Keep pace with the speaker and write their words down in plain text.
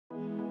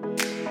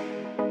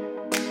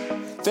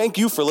Thank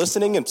you for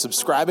listening and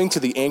subscribing to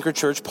the Anchor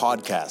Church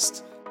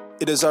podcast.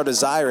 It is our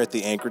desire at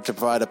the Anchor to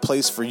provide a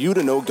place for you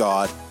to know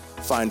God,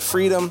 find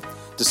freedom,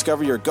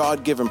 discover your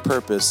God-given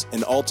purpose,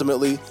 and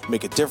ultimately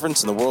make a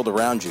difference in the world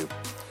around you.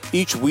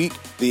 Each week,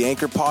 the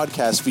Anchor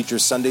podcast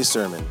features Sunday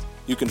sermon.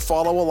 You can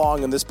follow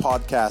along in this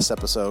podcast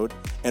episode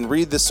and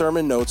read the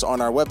sermon notes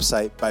on our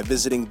website by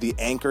visiting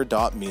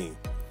theanchor.me.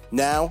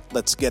 Now,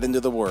 let's get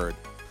into the Word.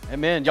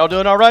 Amen. Y'all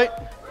doing all right?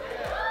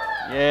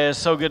 Yeah, it's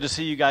so good to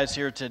see you guys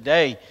here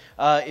today.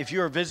 If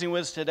you are visiting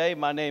with us today,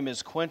 my name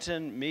is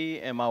Quentin. Me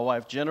and my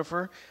wife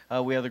Jennifer,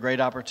 we have the great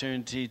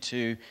opportunity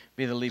to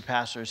be the lead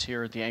pastors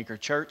here at the Anchor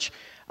Church.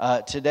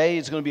 Today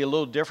is going to be a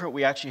little different.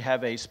 We actually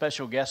have a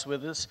special guest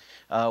with us.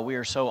 We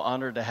are so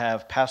honored to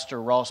have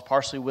Pastor Ross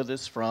Parsley with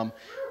us from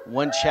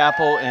One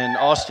Chapel in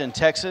Austin,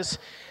 Texas.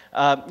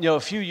 A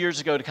few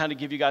years ago, to kind of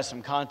give you guys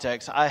some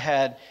context, I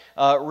had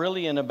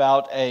really in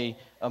about a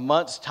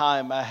month's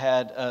time, I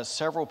had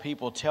several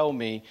people tell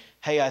me,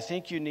 hey, I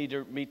think you need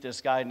to meet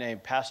this guy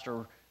named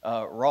Pastor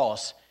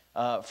Ross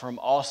from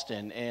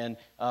Austin. And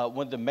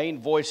one of the main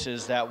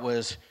voices that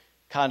was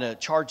kind of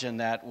charging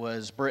that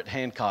was Britt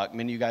Hancock.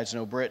 Many of you guys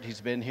know Britt.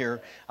 He's been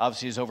here.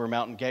 Obviously, he's over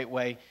Mountain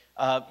Gateway.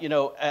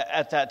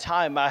 At that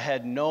time, I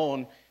had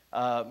known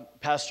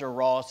Pastor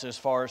Ross as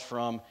far as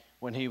from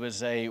when he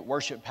was a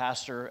worship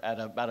pastor at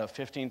about a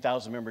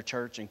 15,000-member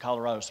church in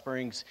Colorado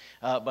Springs.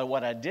 But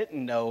what I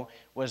didn't know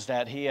was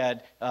that he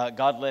had,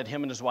 God led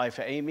him and his wife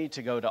Amy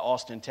to go to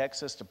Austin,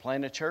 Texas to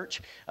plant a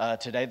church.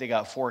 Today they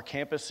got 4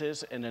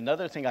 campuses. And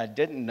another thing I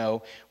didn't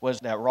know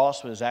was that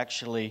Ross was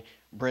actually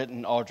Britt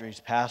and Audrey's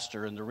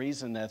pastor. And the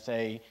reason that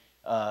they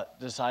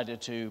decided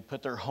to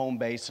put their home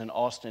base in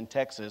Austin,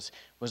 Texas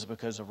was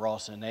because of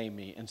Ross and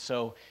Amy. And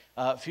so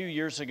a few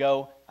years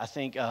ago, I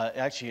think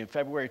actually in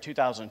February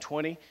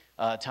 2020,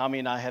 Tommy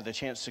and I had the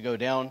chance to go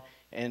down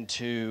and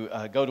to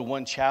go to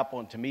One Chapel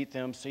and to meet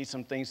them, see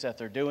some things that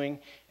they're doing.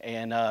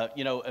 And,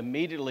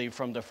 immediately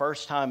from the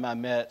first time I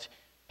met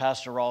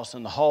Pastor Ross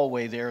in the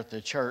hallway there at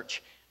the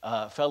church,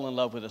 fell in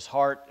love with his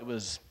heart. It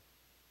was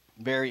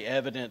very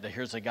evident that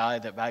here's a guy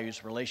that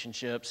values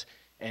relationships,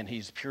 and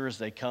he's pure as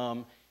they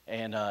come,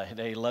 and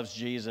he loves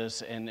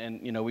Jesus.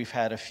 And we've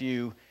had a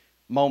few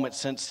moments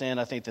since then.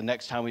 I think the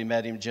next time we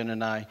met him, Jen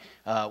and I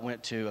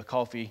went to a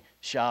coffee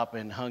shop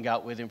and hung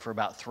out with him for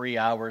about 3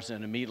 hours.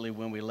 And immediately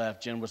when we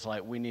left, Jen was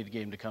like, we need to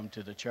get him to come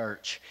to the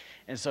church.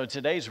 And so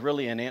today's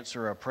really an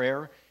answer of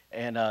prayer.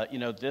 And,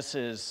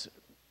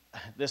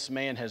 this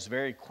man has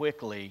very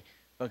quickly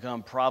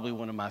become probably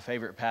one of my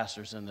favorite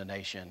pastors in the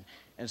nation.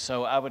 And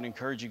so I would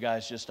encourage you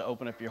guys just to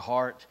open up your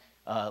heart,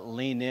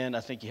 lean in.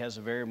 I think he has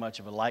a very much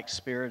of a like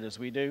spirit as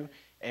we do.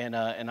 And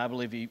I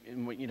believe he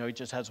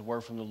just has a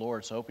word from the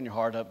Lord. So open your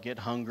heart up, get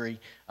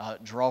hungry,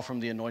 draw from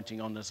the anointing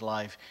on this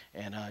life,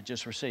 and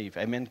just receive.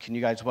 Amen. Can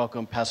you guys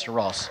welcome Pastor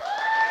Ross?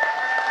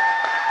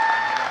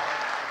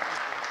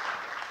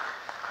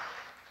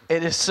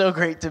 It is so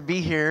great to be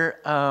here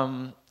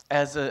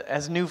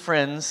as new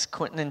friends,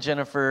 Quentin and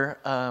Jennifer.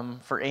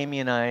 For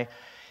Amy and I,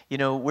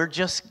 we're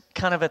just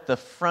kind of at the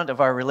front of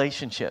our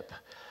relationship.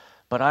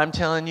 But I'm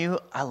telling you,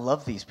 I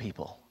love these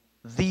people.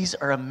 These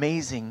are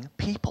amazing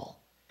people.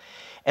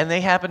 And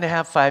they happen to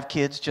have 5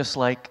 kids just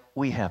like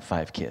we have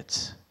 5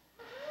 kids.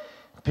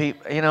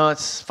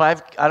 It's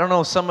 5, I don't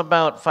know, something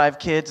about 5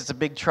 kids. It's a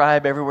big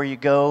tribe. Everywhere you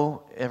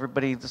go,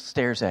 everybody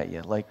stares at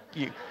you.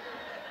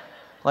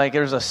 Like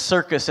there's a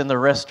circus in the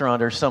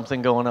restaurant or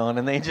something going on.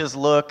 And they just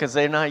look because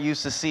they're not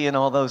used to seeing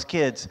all those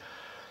kids.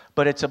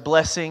 But it's a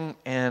blessing,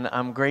 and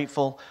I'm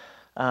grateful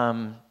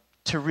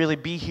to really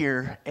be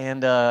here.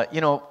 And,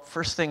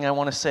 first thing I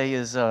want to say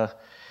is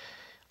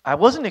I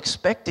wasn't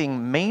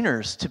expecting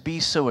Mainers to be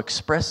so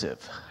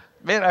expressive.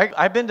 Man,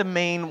 I've been to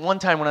Maine one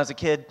time when I was a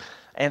kid,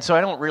 and so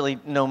I don't really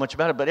know much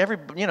about it. But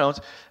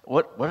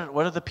what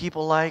are the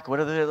people like?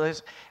 What are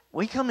the?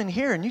 We come in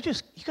here, and you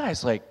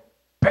guys like,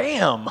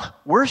 bam,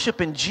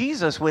 worshiping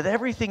Jesus with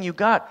everything you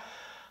got.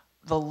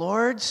 The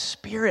Lord's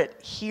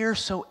Spirit here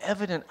so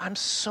evident. I'm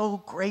so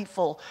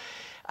grateful.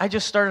 I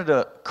just started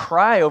to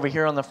cry over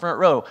here on the front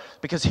row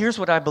because here's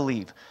what I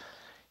believe.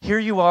 Here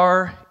you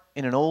are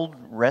in an old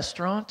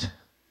restaurant.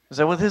 Is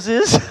that what this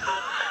is?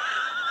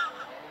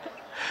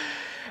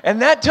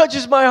 And that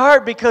touches my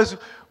heart because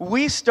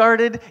we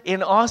started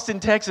in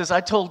Austin, Texas.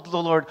 I told the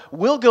Lord,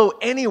 we'll go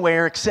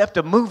anywhere except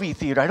a movie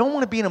theater. I don't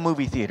want to be in a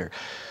movie theater.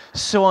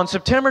 So on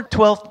September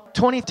 12th,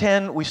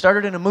 2010, we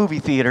started in a movie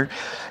theater.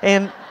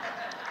 And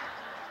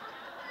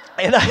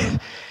I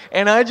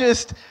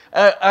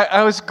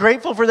was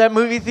grateful for that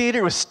movie theater.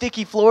 It was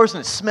sticky floors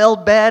and it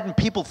smelled bad and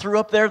people threw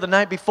up there the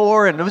night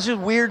before and there was just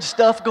weird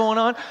stuff going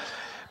on.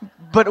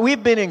 But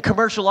we've been in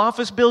commercial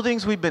office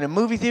buildings, we've been in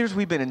movie theaters,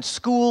 we've been in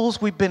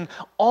schools, we've been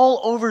all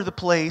over the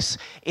place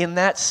in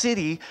that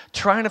city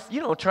trying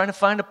to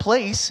find a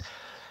place.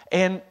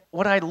 And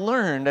what I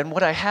learned and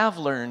what I have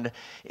learned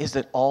is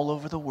that all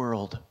over the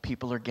world,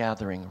 people are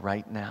gathering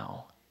right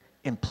now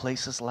in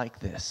places like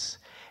this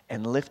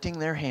and lifting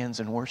their hands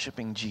and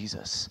worshiping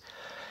Jesus.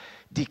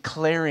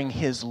 declaring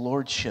his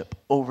lordship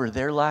over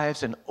their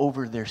lives and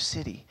over their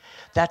city.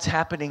 That's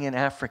happening in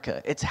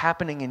Africa. It's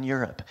happening in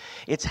Europe.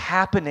 It's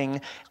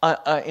happening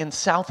in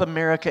South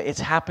America. It's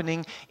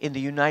happening in the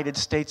United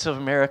States of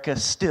America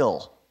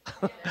still.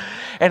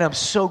 And I'm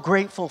so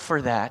grateful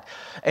for that.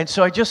 And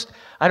so I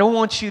don't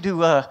want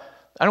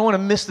to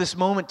miss this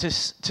moment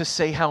to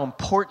say how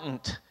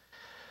important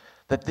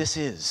that this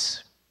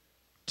is,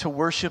 to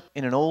worship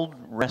in an old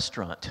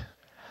restaurant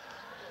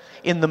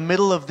in the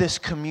middle of this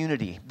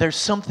community. There's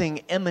something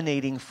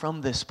emanating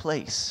from this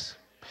place,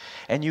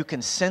 and you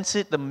can sense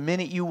it the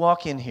minute you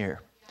walk in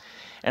here.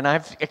 And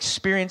I've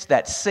experienced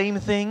that same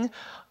thing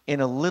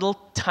in a little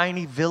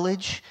tiny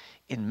village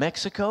in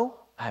Mexico.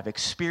 I've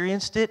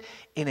experienced it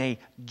in a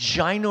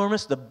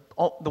ginormous,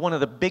 one of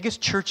the biggest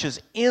churches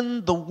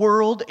in the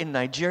world in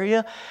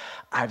Nigeria.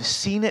 I've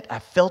seen it,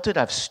 I've felt it,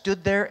 I've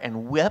stood there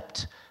and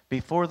wept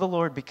before the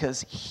Lord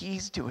because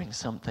he's doing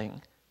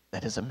something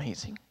that is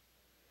amazing.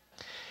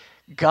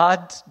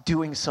 God's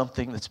doing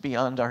something that's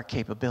beyond our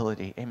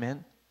capability.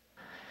 Amen?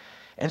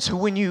 And so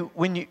when you,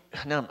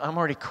 now I'm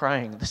already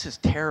crying. This is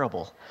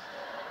terrible.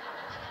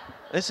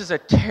 This is a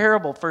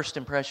terrible first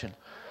impression.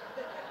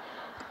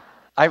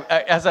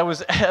 As I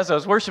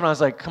was worshiping, I was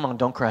like, come on,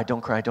 don't cry.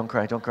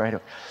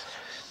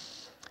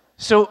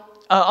 So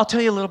I'll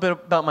tell you a little bit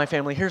about my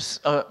family. Here's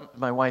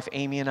my wife,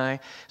 Amy, and I.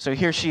 So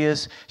here she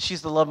is.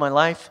 She's the love of my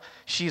life.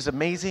 She's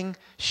amazing.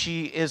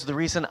 She is the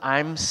reason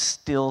I'm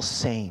still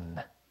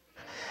sane.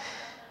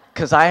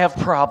 Because I have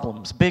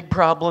problems, big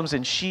problems,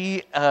 and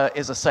she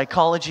is a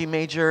psychology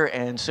major,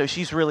 and so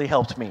she's really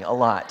helped me a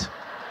lot.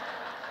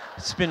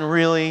 It's been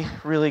really,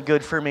 really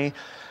good for me.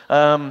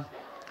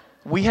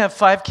 We have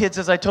 5 kids,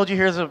 as I told you.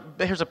 Here's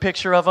a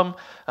picture of them.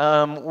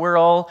 We're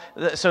all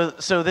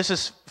so this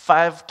is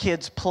 5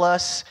 kids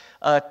plus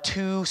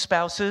 2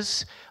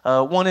 spouses.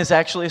 One is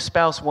actually a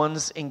spouse.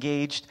 One's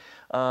engaged.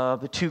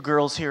 The 2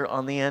 girls here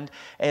on the end,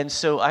 and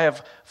so I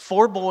have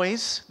 4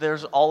 boys.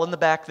 There's all in the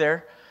back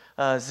there.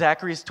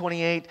 Zachary is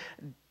 28,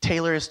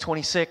 Taylor is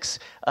 26,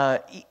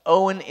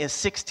 Owen is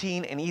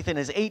 16, and Ethan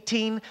is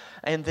 18.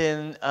 And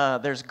then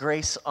there's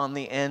Grace on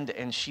the end,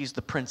 and she's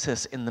the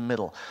princess in the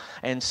middle.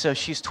 And so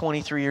she's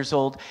 23 years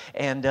old.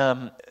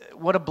 And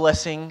what a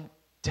blessing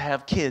to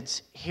have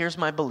kids. Here's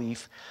my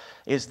belief,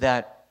 is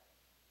that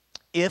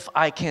if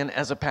I can,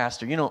 as a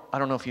pastor, I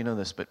don't know if you know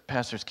this, but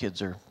pastors'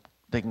 kids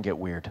they can get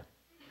weird.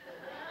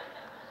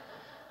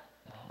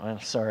 I'm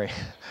sorry.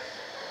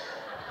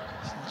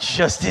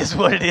 Just is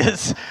what it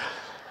is.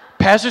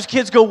 Pastors'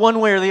 kids go one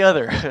way or the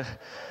other.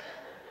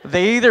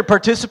 They either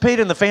participate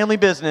in the family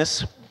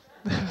business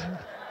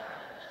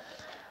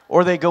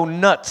or they go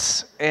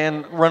nuts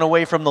and run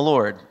away from the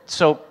Lord.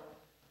 So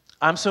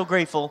I'm so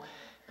grateful.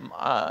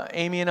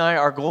 Amy and I,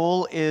 our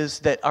goal is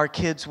that our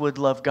kids would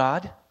love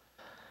God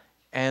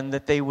and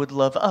that they would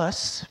love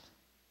us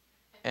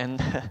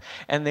and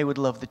they would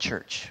love the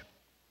church.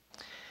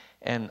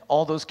 And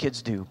all those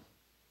kids do.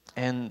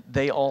 And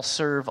they all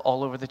serve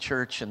all over the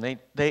church, and the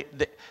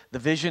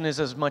vision is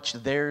as much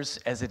theirs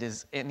as it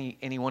is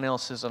anyone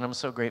else's, and I'm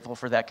so grateful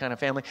for that kind of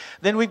family.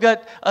 Then we've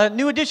got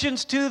new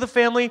additions to the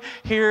family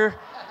here.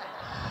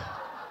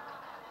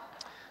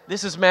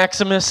 This is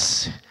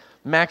Maximus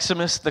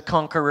the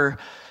Conqueror.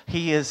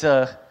 He is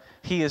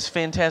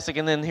fantastic.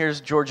 And then here's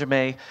Georgia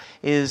May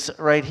is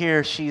right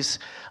here. She's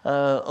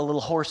a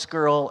little horse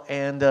girl,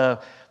 and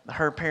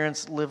her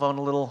parents live on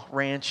a little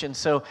ranch, and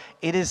so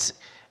it is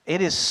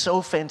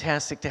so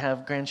fantastic to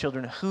have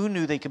grandchildren. Who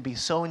knew they could be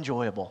so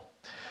enjoyable,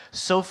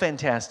 so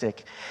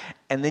fantastic,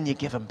 and then you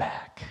give them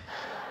back?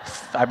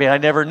 I mean, I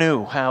never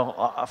knew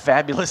how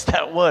fabulous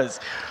that was.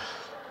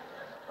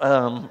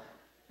 But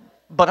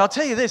I'll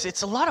tell you this,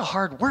 it's a lot of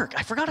hard work.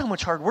 I forgot how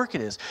much hard work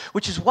it is,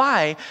 which is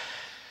why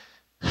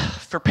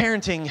for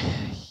parenting,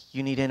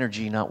 you need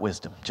energy, not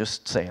wisdom.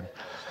 Just saying.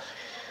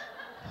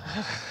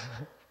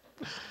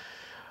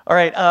 All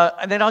right,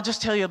 and then I'll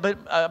just tell you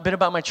a bit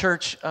about my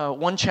church.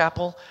 One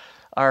chapel.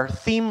 Our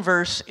theme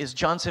verse is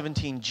John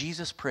 17.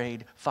 Jesus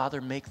prayed, Father,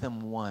 make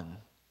them one,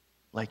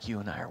 like you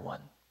and I are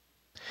one.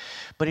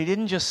 But he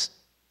didn't just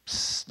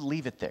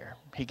leave it there.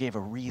 He gave a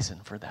reason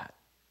for that.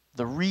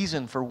 The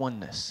reason for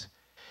oneness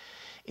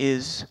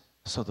is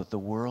so that the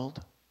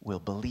world will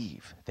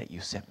believe that you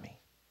sent me.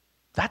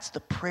 That's the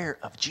prayer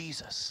of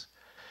Jesus.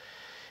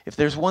 If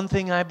there's one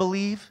thing I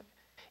believe,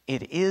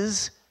 it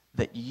is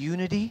that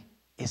unity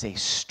is a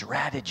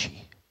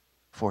strategy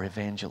for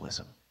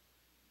evangelism,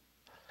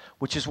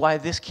 which is why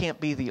this can't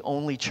be the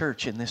only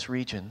church in this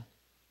region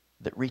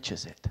that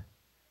reaches it.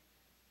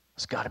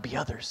 There's got to be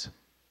others.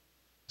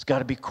 There's got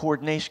to be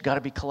coordination, got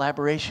to be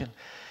collaboration.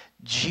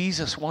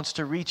 Jesus wants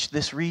to reach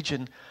this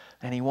region,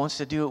 and he wants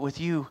to do it with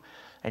you,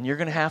 and you're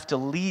going to have to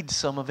lead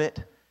some of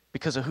it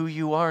because of who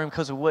you are and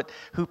because of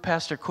who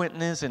Pastor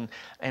Quentin is and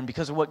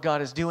because of what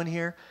God is doing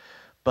here.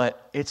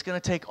 But it's going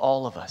to take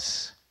all of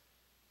us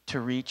to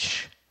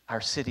reach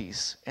our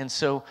cities. And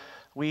so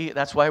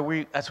that's why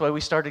we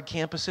started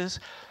campuses.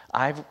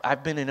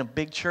 I've been in a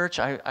big church.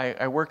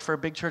 I worked for a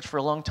big church for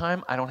a long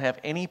time. I don't have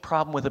any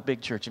problem with a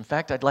big church. In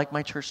fact, I'd like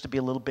my church to be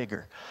a little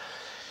bigger.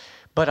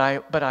 But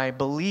I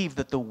believe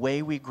that the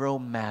way we grow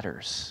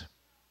matters.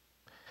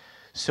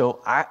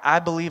 So I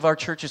believe our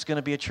church is going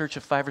to be a church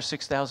of 5,000 or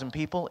 6,000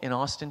 people in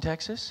Austin,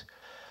 Texas,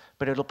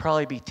 but it'll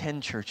probably be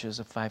 10 churches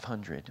of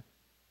 500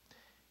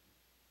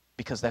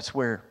 because that's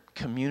where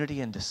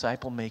community and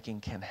disciple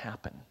making can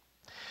happen.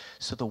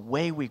 So the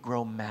way we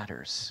grow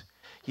matters.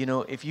 You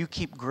know, if you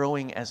keep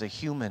growing as a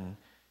human,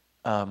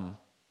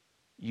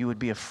 you would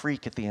be a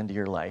freak at the end of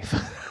your life.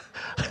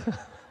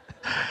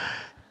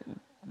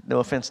 No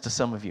offense to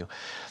some of you.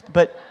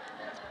 But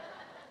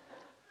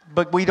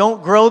we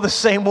don't grow the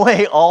same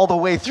way all the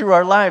way through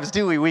our lives,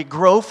 do we? We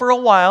grow for a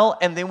while,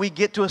 and then we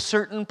get to a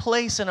certain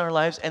place in our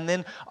lives, and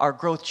then our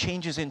growth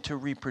changes into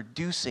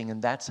reproducing,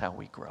 and that's how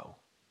we grow.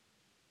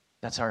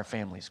 That's how our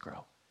families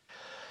grow.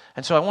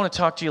 And so I want to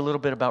talk to you a little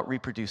bit about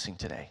reproducing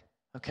today.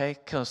 Okay,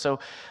 so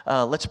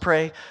let's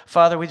pray.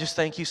 Father, we just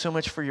thank you so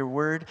much for your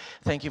word.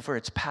 Thank you for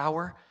its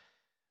power,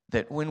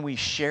 that when we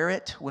share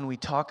it, when we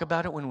talk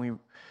about it, when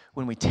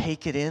we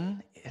take it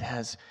in, it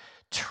has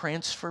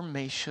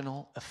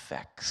transformational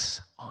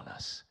effects on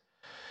us.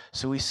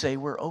 So we say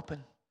we're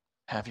open.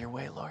 Have your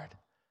way, Lord.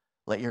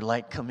 Let your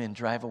light come in,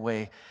 drive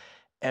away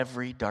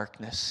every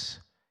darkness,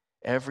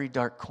 every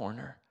dark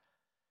corner,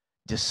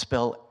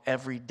 dispel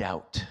every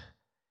doubt,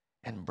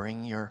 and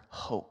bring your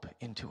hope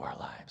into our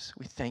lives.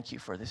 We thank you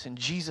for this. In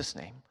Jesus'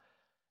 name,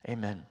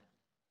 amen.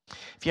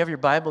 If you have your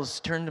Bibles,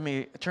 turn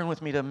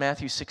with me to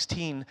Matthew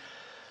 16.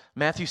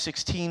 Matthew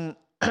 16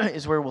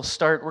 is where we'll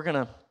start. We're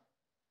going to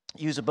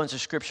use a bunch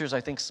of scriptures.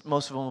 I think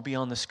most of them will be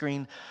on the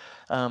screen.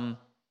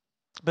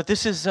 But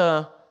this is,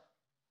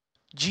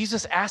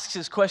 Jesus asks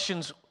his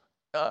questions,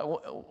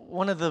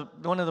 one of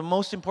the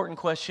most important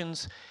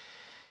questions.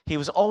 He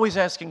was always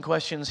asking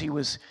questions. He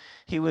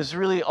was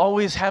really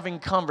always having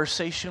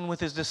conversation with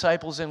his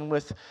disciples and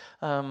with,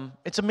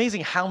 it's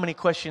amazing how many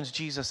questions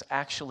Jesus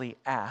actually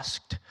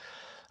asked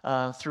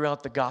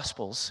throughout the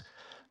Gospels.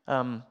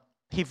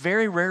 He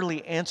very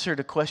rarely answered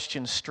a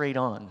question straight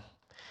on.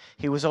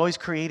 He was always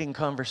creating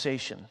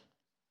conversation.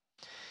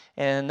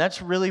 And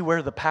that's really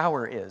where the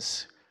power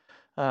is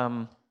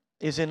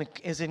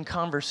in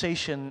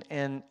conversation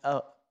and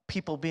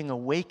people being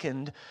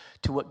awakened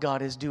to what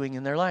God is doing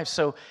in their lives.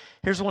 So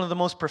here's one of the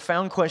most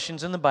profound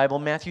questions in the Bible,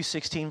 Matthew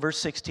 16, verse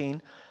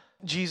 16.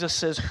 Jesus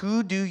says,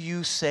 "Who do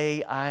you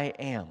say I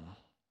am?"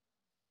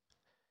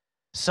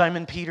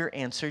 Simon Peter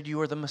answered,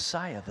 "You are the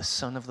Messiah, the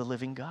Son of the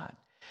living God."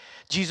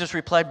 Jesus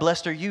replied,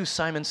 "Blessed are you,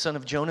 Simon, son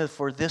of Jonah,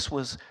 for this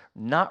was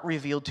not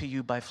revealed to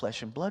you by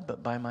flesh and blood,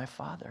 but by my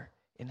Father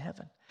in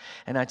heaven.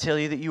 And I tell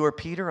you that you are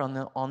Peter,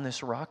 on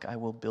this rock I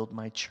will build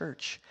my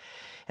church,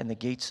 and the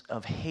gates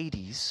of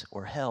Hades,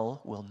 or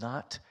hell, will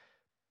not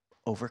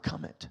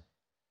overcome it."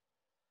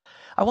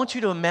 I want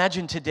you to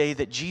imagine today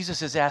that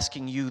Jesus is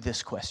asking you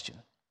this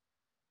question.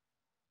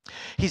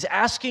 He's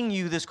asking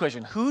you this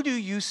question. Who do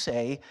you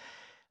say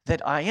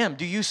that I am?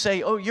 Do you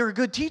say, "Oh, you're a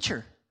good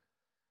teacher.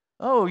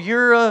 Oh,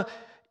 you're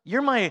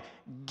my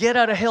get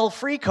out of hell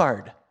free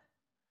card.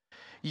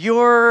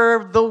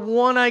 You're the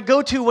one I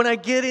go to when I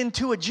get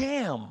into a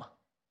jam"?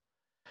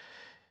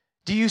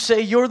 Do you say,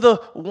 "You're the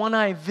one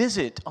I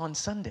visit on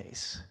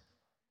Sundays"?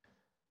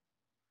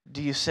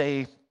 Do you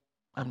say,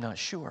 "I'm not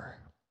sure"?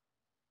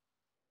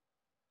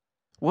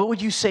 What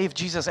would you say if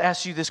Jesus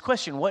asked you this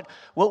question? What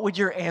would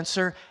your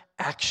answer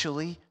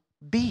actually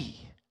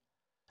be?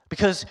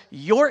 Because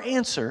your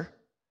answer,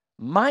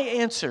 my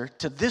answer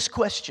to this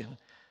question,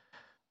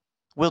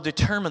 will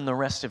determine the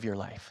rest of your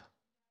life.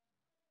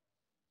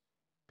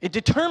 It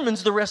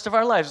determines the rest of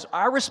our lives.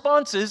 Our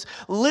responses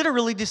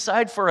literally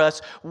decide for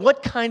us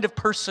what kind of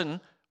person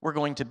we're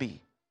going to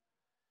be,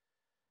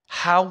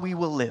 how we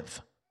will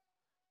live,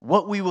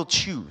 what we will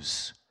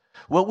choose,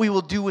 what we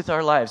will do with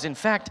our lives. In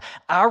fact,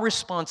 our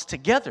response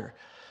together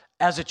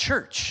as a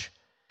church,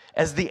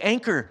 as the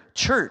Anchor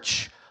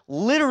Church,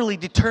 literally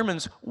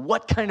determines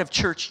what kind of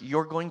church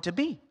you're going to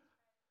be.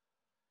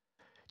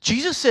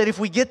 Jesus said if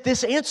we get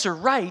this answer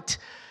right,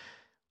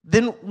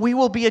 then we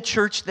will be a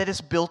church that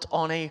is built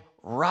on a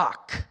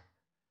rock.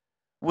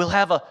 We'll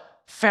have a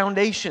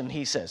foundation,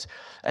 he says,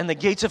 and the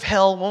gates of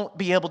hell won't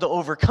be able to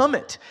overcome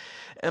it.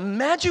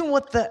 Imagine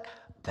what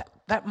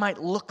that might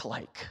look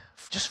like,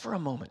 just for a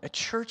moment. A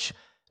church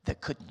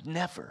that could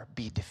never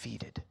be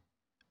defeated.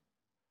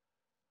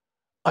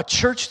 A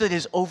church that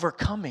is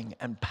overcoming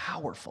and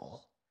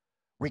powerful,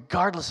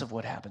 regardless of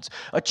what happens.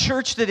 A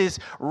church that is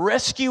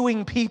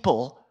rescuing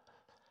people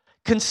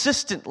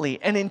consistently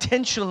and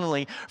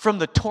intentionally from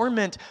the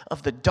torment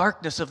of the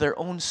darkness of their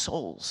own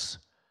souls.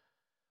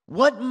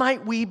 What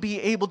might we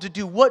be able to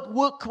do?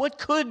 What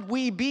could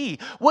we be?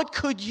 What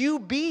could you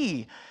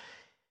be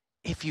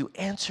if you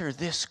answer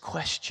this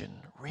question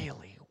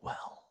really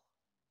well?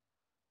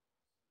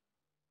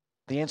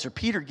 The answer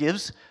Peter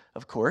gives,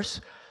 of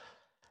course,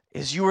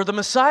 is you are the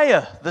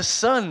Messiah, the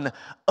Son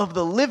of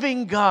the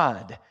living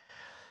God.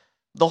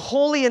 The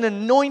holy and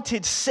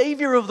anointed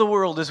Savior of the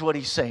world is what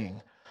he's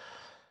saying.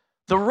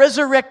 The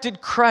resurrected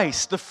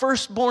Christ, the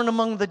firstborn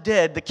among the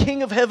dead, the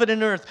King of heaven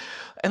and earth,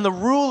 and the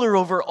ruler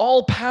over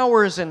all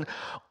powers and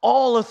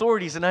all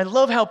authorities. And I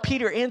love how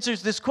Peter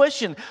answers this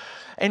question.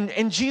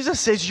 And Jesus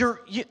says,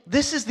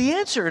 this is the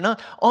answer. And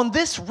on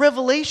this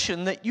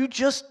revelation that you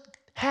just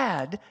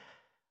had,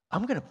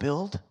 I'm going to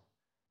build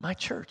my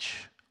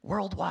church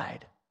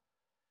worldwide.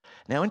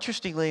 Now,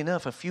 interestingly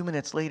enough, a few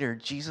minutes later,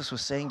 Jesus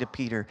was saying to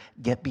Peter,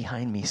 "Get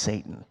behind me,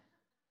 Satan."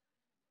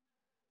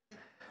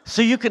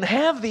 So you can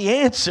have the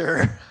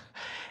answer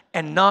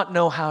and not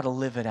know how to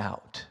live it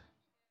out.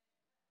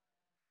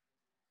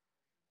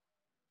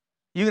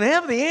 You can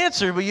have the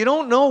answer, but you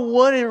don't know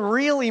what it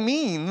really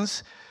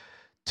means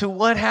to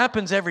what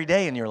happens every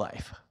day in your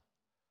life.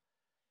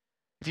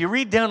 If you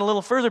read down a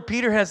little further,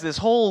 Peter has this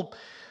whole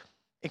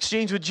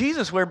exchange with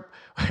Jesus where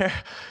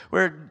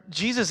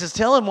Jesus is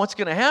telling him what's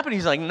going to happen.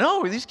 He's like,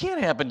 "No, this can't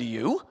happen to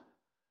you."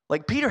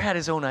 Like Peter had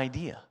his own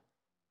idea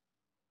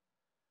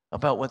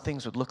about what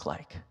things would look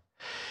like.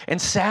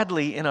 And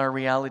sadly, in our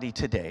reality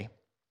today,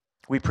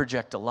 we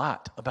project a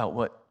lot about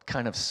what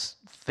kind of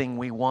thing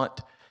we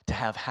want to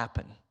have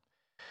happen.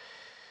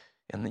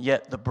 And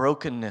yet the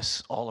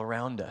brokenness all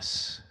around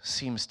us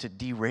seems to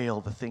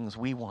derail the things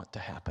we want to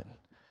happen.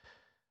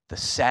 The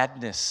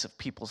sadness of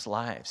people's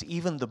lives,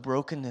 even the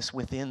brokenness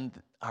within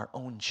our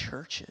own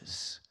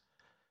churches,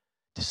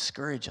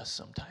 discourage us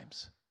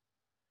sometimes.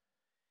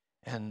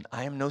 And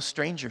I am no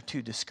stranger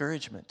to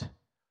discouragement.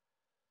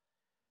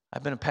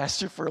 I've been a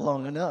pastor for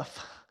long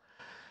enough.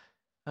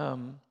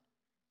 In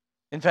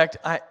fact,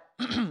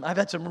 I've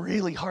had some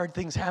really hard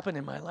things happen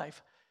in my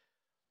life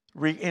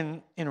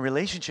in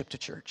relationship to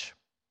church.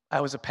 I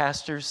was a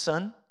pastor's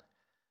son.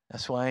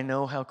 That's why I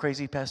know how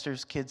crazy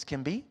pastors' kids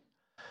can be.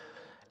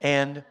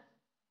 And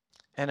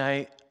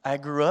I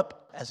grew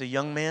up as a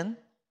young man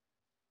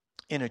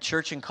in a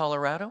church in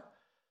Colorado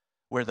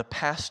where the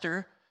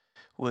pastor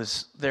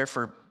was there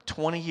for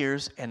 20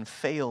 years and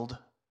failed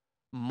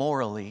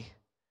morally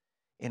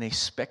in a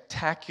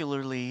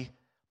spectacularly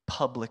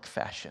public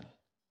fashion.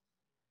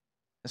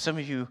 And some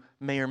of you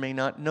may or may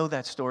not know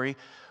that story,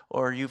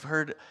 or you've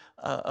heard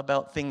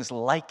about things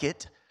like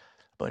it,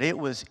 but it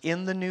was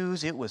in the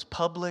news, it was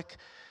public,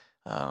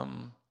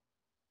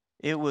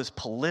 it was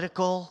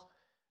political,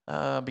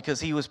 because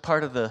he was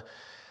part of the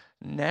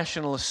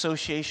National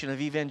Association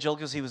of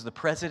Evangelicals. He was the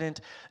president.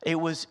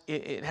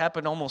 It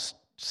happened almost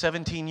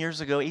 17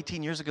 years ago,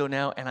 18 years ago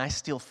now, and I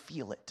still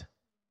feel it.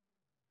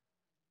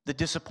 The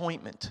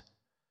disappointment.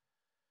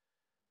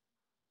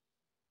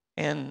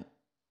 And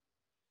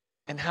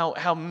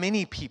how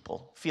many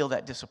people feel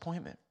that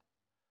disappointment.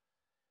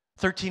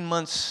 13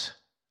 months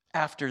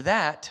after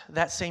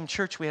that same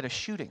church, we had a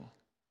shooting.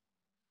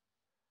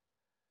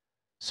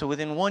 So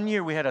within 1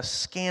 year, we had a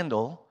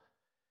scandal.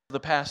 The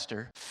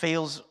pastor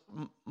fails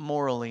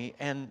morally,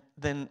 and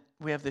then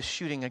we have this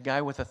shooting. A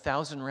guy with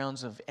 1,000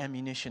 rounds of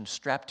ammunition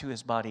strapped to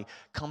his body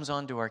comes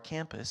onto our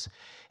campus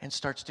and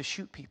starts to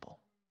shoot people.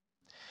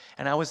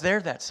 And I was there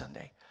that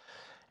Sunday.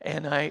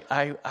 And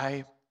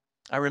I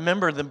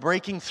remember them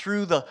breaking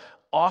through the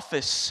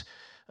office.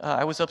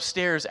 I was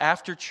upstairs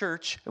after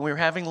church, and we were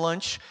having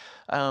lunch.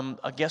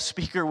 A guest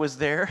speaker was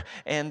there,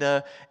 and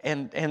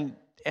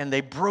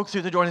they broke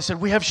through the door and they said,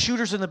 "We have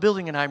shooters in the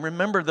building." And I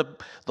remember the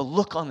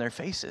look on their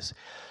faces.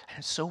 And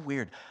it's so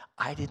weird.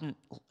 I didn't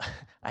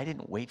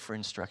wait for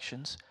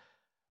instructions.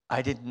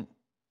 I didn't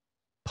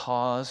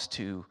pause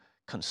to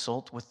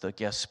consult with the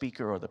guest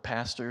speaker or the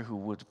pastor who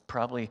was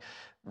probably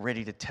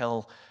ready to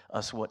tell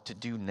us what to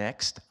do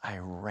next. I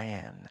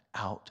ran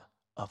out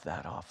of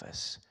that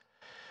office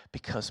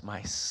because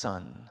my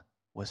son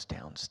was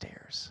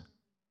downstairs.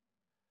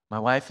 My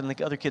wife and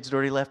the other kids had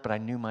already left, but I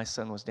knew my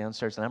son was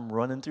downstairs, and I'm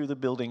running through the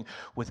building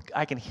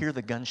I can hear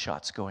the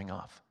gunshots going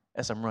off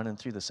as I'm running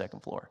through the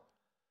second floor.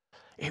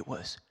 It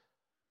was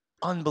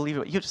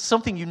unbelievable.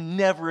 Something you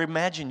never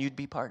imagined you'd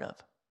be part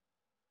of.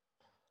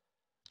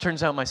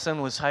 Turns out my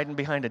son was hiding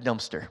behind a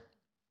dumpster,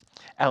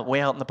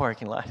 way out in the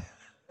parking lot.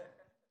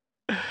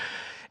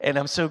 And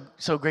I'm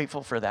so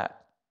grateful for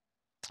that.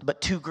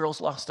 But 2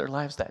 girls lost their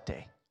lives that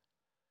day.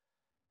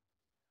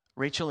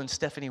 Rachel and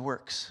Stephanie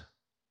Works.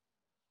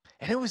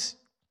 And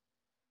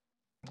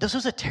this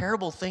was a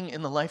terrible thing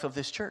in the life of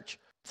this church.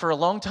 For a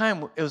long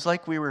time, it was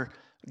like we were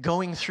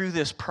going through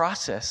this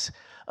process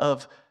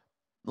of,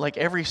 like,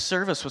 every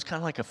service was kind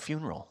of like a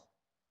funeral,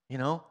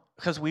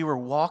 because we were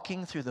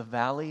walking through the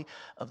valley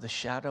of the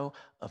shadow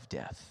of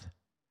death.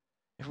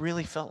 It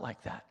really felt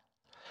like that.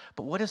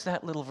 But what does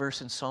that little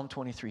verse in Psalm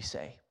 23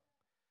 say?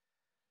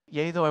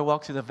 "Yea, though I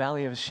walk through the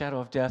valley of the shadow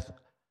of death,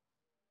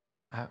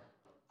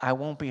 I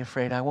won't be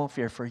afraid, I won't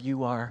fear, for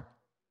you are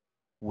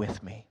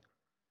with me."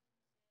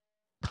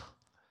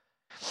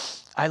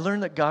 I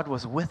learned that God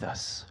was with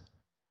us.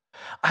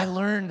 I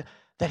learned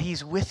that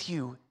He's with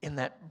you in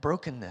that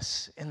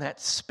brokenness, in that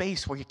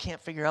space where you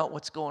can't figure out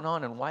what's going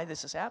on and why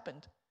this has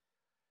happened.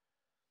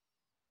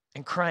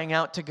 And crying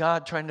out to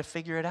God, trying to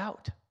figure it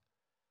out.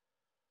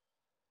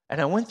 And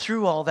I went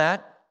through all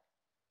that.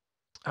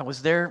 I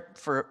was there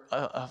for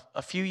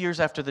a few years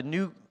after the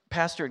new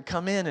pastor had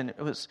come in, and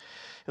it was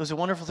a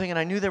wonderful thing. And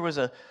I knew there was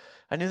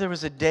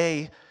a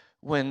day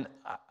when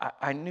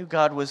I knew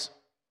God was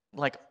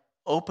like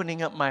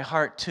opening up my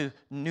heart to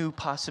new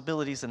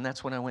possibilities, and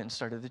that's when I went and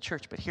started the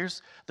church. But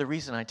here's the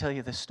reason I tell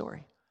you this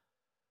story.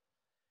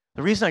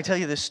 The reason I tell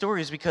you this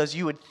story is because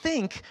you would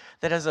think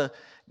that as a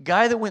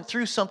guy that went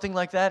through something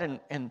like that,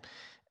 and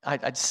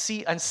I'd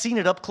seen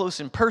it up close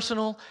and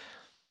personal,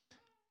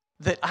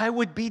 that I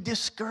would be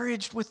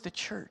discouraged with the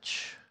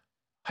church.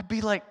 I'd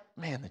be like,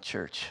 man, the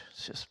church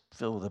is just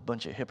filled with a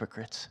bunch of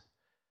hypocrites.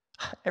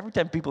 Every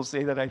time people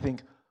say that, I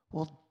think,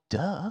 well,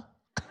 duh.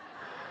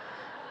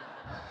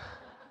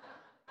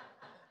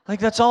 Like,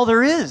 that's all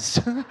there is.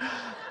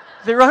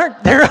 There aren't,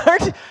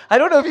 I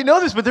don't know if you know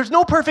this, but there's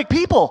no perfect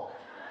people.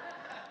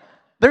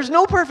 There's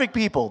no perfect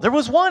people. There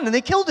was one, and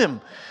they killed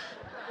him.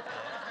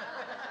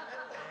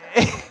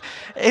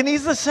 And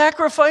he's the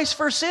sacrifice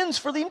for sins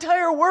for the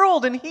entire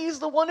world, and he's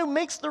the one who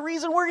makes the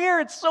reason we're here.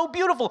 It's so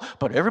beautiful.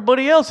 But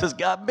everybody else has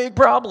got big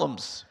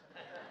problems.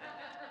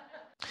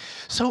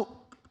 So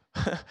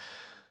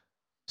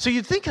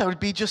you'd think I would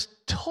be just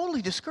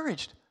totally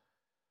discouraged.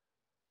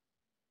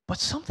 But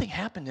something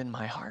happened in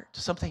my heart.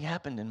 Something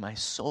happened in my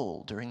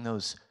soul during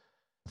those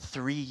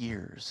 3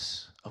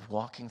 years of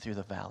walking through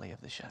the valley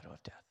of the shadow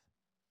of death.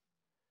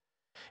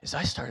 As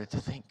I started to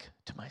think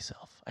to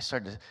myself, I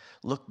started to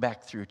look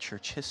back through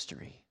church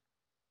history.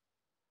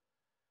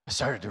 I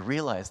started to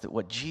realize that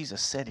what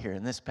Jesus said here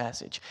in this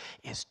passage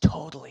is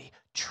totally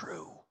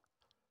true.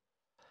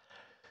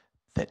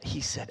 That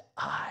he said,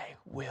 I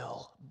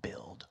will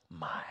build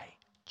my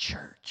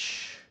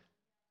church.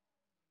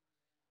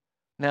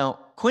 Now,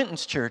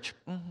 Quentin's church,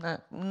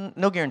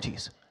 no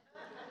guarantees.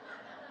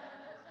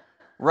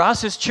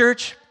 Ross's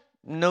church,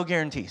 no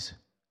guarantees.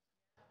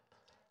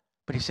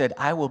 But he said,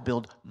 I will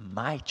build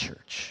my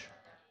church.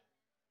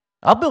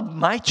 I'll build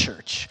my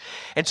church.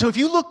 And so if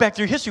you look back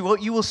through history,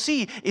 what you will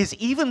see is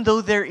even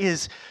though there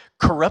is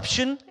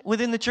corruption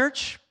within the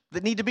church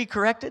that need to be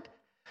corrected,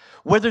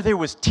 whether there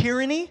was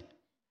tyranny,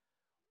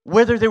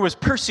 whether there was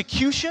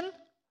persecution,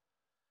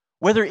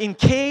 whether in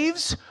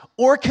caves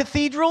or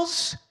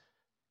cathedrals,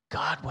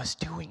 God was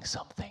doing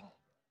something.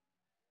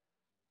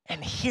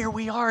 And here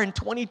we are in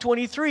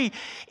 2023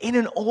 in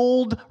an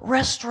old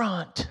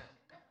restaurant,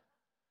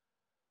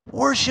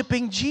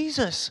 worshiping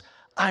Jesus.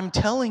 I'm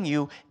telling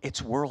you,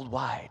 it's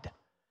worldwide.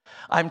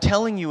 I'm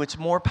telling you, it's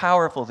more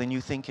powerful than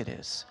you think it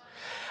is.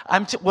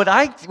 What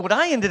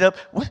I ended up,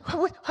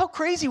 how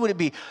crazy would it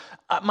be?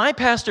 My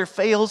pastor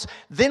fails,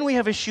 then we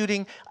have a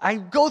shooting. I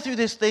go through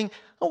this thing.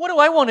 Oh, what do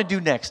I want to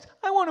do next?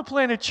 I want to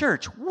plant a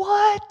church.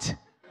 What?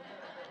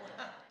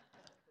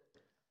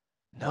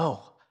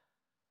 No,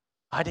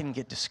 I didn't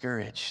get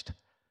discouraged.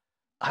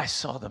 I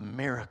saw the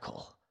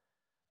miracle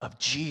of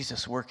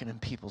Jesus working in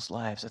people's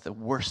lives at the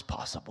worst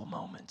possible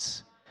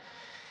moments.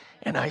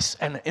 And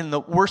in the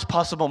worst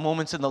possible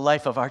moments in the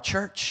life of our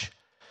church.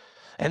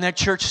 And that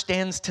church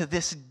stands to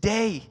this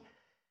day,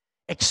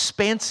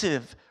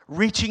 expansive,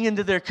 reaching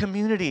into their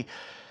community,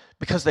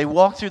 because they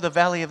walked through the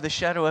valley of the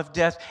shadow of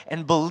death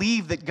and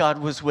believed that God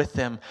was with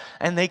them.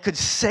 And they could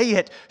say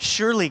it,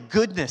 surely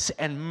goodness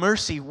and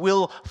mercy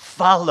will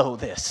follow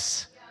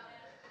this.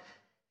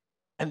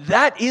 And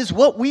that is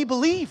what we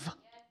believe.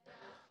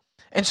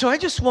 And so I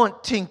just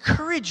want to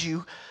encourage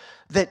you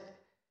that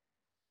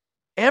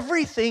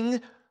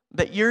everything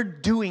that you're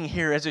doing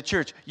here as a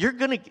church, you're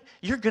gonna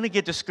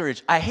get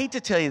discouraged. I hate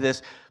to tell you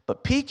this,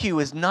 but PQ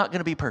is not going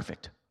to be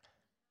perfect.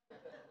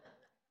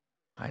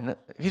 I know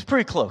he's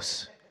pretty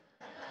close.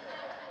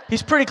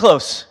 He's pretty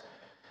close,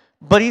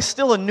 but he's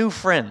still a new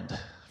friend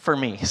for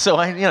me. So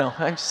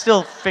I'm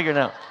still figuring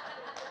out.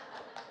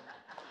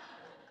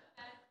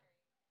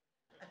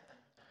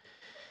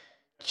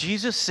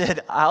 Jesus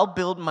said, I'll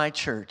build my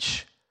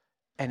church,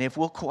 and if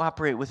we'll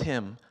cooperate with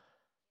him.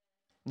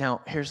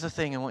 Now, here's the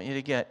thing I want you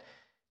to get.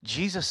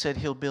 Jesus said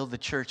he'll build the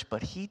church,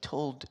 but he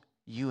told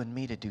you and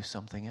me to do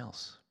something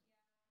else.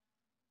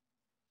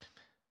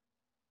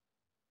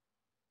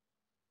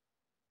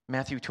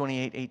 Matthew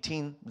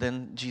 28:18,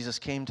 then Jesus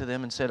came to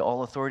them and said,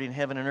 all authority in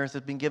heaven and earth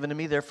has been given to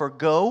me, therefore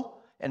go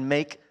and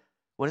make,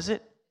 what is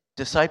it?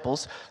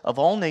 Disciples of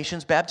all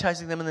nations,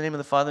 baptizing them in the name of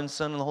the Father and the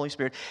Son and the Holy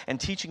Spirit, and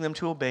teaching them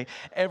to obey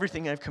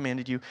everything I've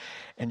commanded you.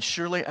 And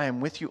surely I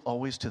am with you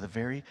always to the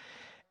very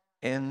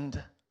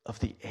end of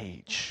the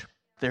age.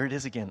 There it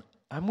is again.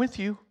 I'm with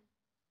you.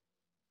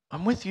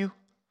 I'm with you.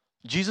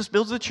 Jesus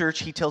builds the church.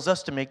 He tells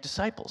us to make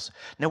disciples.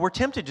 Now, we're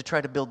tempted to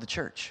try to build the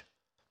church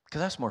because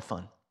that's more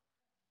fun.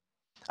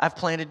 I've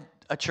planted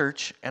a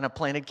church and I've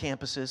planted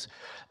campuses,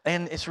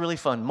 and it's really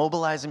fun.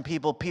 Mobilizing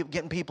people,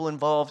 getting people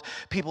involved,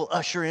 people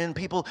usher in,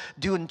 people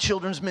doing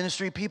children's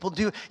ministry, people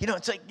do,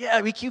 it's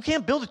like, you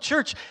can't build a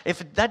church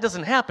if that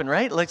doesn't happen,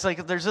 right? It's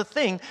like there's a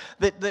thing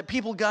that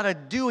people got to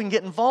do and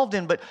get involved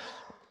in, but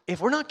if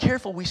we're not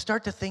careful, we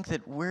start to think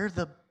that we're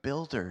the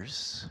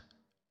builders.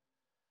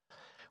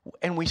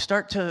 And we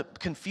start to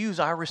confuse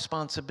our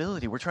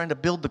responsibility. We're trying to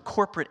build the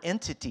corporate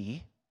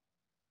entity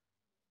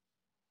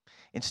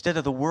instead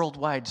of the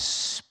worldwide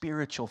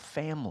spiritual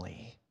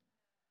family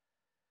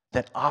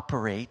that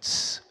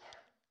operates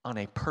on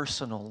a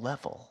personal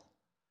level.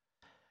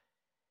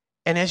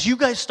 And as you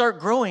guys start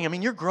growing, I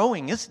mean, you're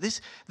growing.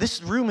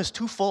 This room is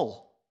too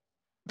full.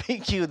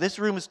 PQ, this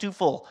room is too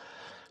full.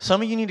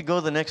 Some of you need to go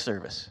to the next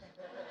service.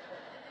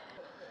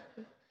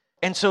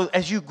 And so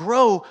as you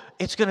grow,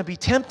 it's going to be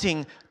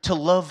tempting to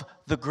love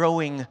the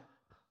growing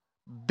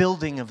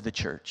building of the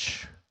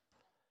church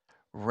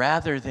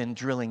rather than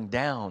drilling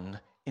down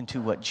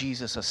into what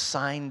Jesus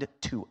assigned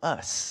to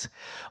us.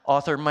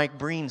 Author Mike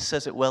Breen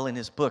says it well in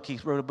his book. He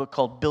wrote a book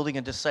called Building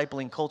a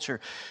Discipling Culture,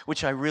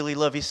 which I really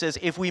love. He says,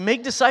 if we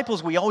make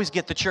disciples, we always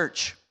get the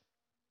church.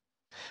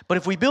 But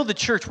if we build the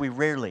church, we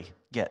rarely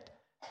get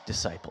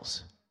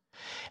disciples.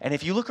 And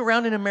if you look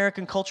around in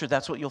American culture,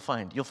 that's what you'll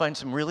find. You'll find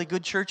some really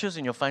good churches,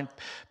 and you'll find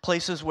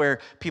places where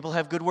people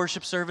have good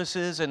worship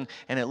services, and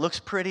it looks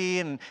pretty,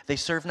 and they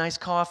serve nice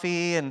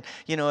coffee, and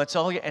it's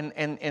all and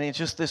it's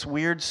just this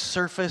weird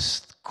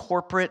surface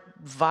corporate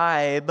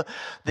vibe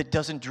that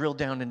doesn't drill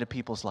down into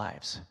people's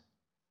lives.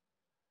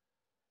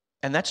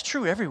 And that's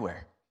true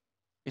everywhere.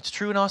 It's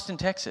true in Austin,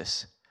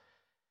 Texas,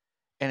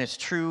 and it's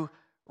true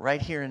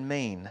right here in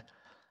Maine.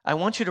 I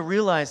want you to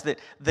realize that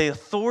the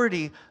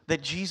authority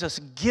that Jesus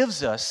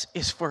gives us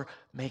is for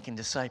making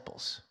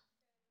disciples.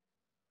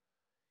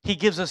 He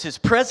gives us his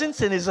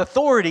presence and his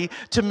authority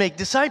to make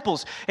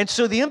disciples. And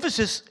so the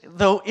emphasis,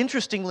 though,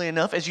 interestingly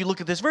enough, as you look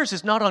at this verse,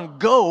 is not on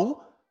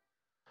go,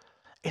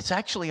 it's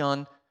actually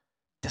on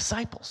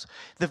disciples.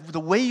 The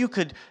way you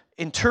could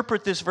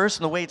interpret this verse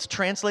and the way it's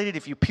translated,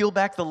 if you peel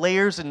back the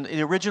layers in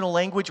the original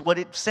language, what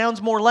it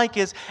sounds more like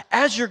is,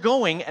 as you're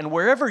going and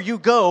wherever you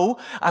go,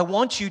 I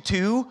want you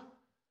to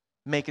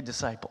make a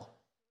disciple.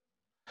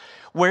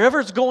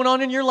 Wherever's going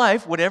on in your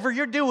life, whatever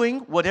you're doing,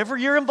 whatever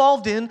you're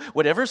involved in,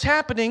 whatever's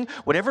happening,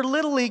 whatever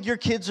little league your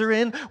kids are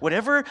in,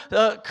 whatever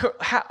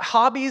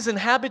hobbies and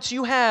habits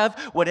you have,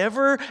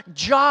 whatever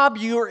job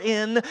you're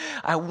in,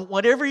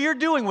 whatever you're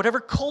doing, whatever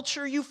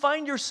culture you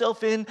find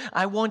yourself in,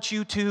 I want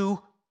you to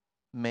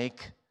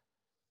make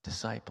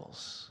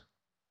disciples.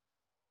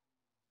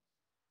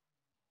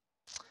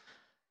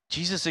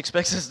 Jesus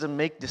expects us to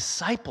make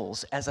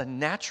disciples as a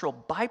natural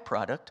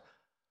byproduct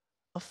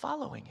of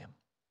following him.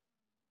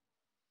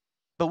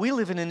 But we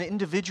live in an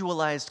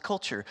individualized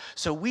culture,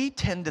 so we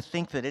tend to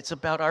think that it's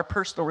about our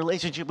personal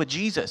relationship with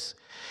Jesus.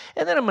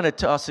 And then I'm going to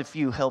toss a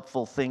few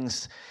helpful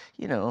things,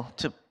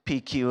 to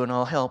PQ, and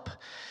I'll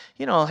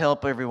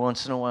help every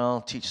once in a while,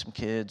 teach some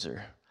kids,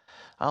 or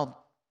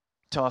I'll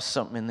toss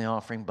something in the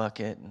offering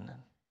bucket.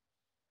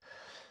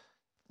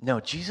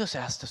 No, Jesus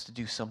asked us to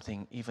do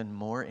something even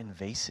more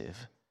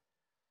invasive,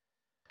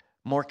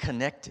 more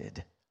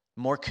connected,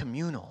 more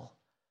communal.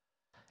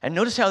 And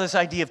notice how this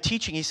idea of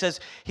teaching, he says,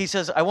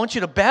 I want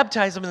you to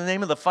baptize them in the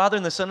name of the Father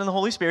and the Son and the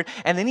Holy Spirit.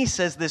 And then he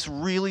says this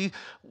really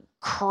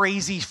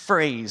crazy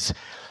phrase,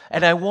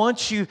 and I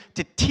want you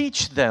to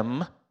teach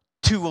them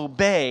to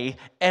obey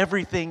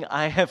everything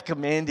I have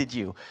commanded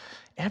you.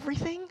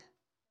 Everything?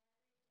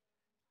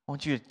 I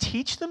want you to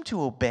teach them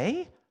to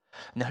obey?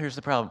 Now here's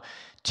the problem.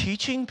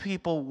 Teaching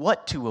people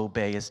what to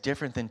obey is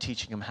different than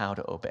teaching them how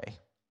to obey.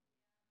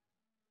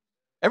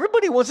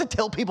 Everybody wants to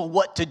tell people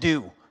what to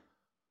do.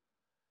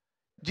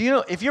 Do you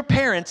know, if you're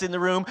parents in the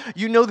room,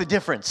 you know the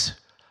difference.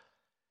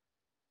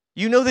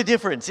 You know the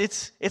difference.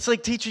 It's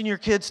like teaching your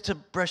kids to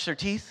brush their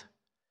teeth.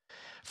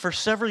 For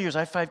several years, I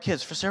have 5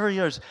 kids. For several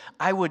years,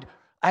 I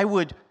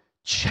would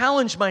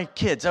challenge my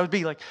kids. I would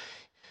be like,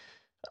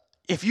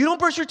 if you don't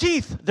brush your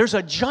teeth, there's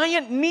a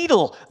giant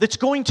needle that's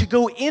going to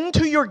go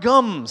into your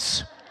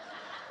gums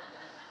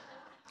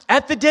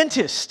at the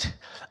dentist.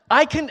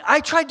 I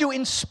tried to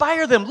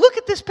inspire them. Look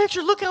at this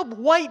picture. Look how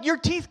white your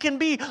teeth can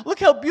be. Look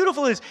how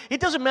beautiful it is.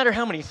 It doesn't matter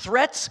how many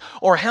threats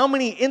or how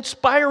many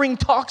inspiring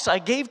talks I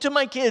gave to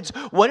my kids.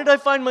 What did I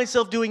find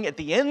myself doing at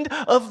the end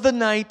of the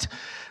night,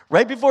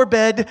 right before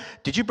bed?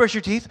 Did you brush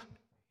your teeth?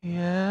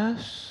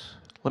 Yes.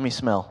 Let me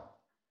smell.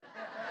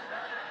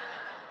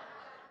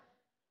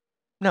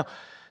 No,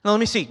 let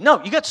me see.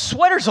 No, you got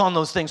sweaters on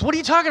those things. What are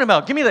you talking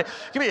about? Give me that.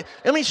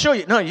 Let me show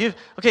you. No,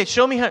 okay,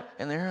 show me how.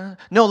 And there.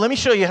 No, let me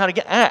show you how to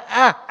get.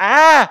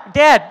 Dad,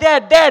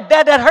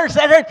 that hurts.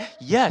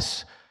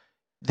 Yes,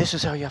 this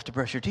is how you have to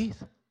brush your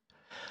teeth.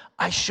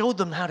 I showed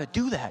them how to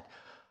do that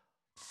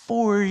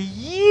for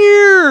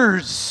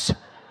years.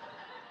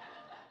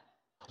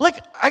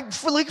 I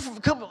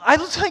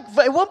was like,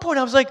 at one point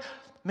I was like,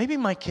 maybe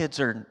my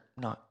kids are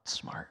not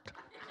smart.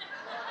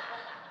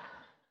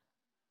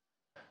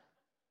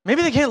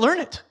 Maybe they can't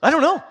learn it. I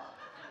don't know.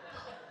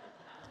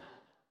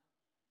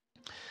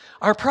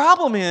 Our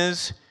problem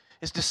is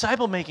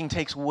disciple making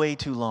takes way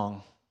too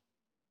long.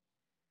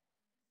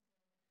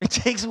 It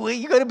takes way.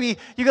 You got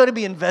to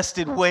be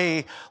invested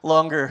way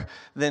longer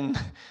than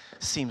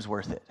seems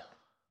worth it.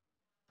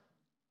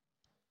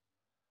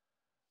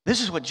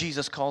 This is what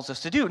Jesus calls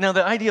us to do. Now,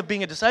 the idea of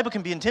being a disciple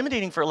can be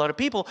intimidating for a lot of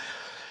people.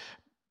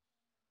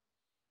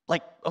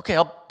 Like, okay,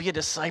 I'll be a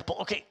disciple.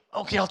 Okay,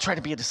 I'll try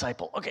to be a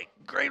disciple. Okay,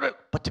 great.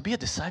 But to be a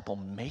disciple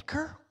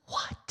maker?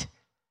 What?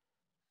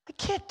 I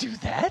can't do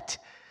that.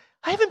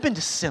 I haven't been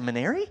to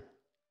seminary.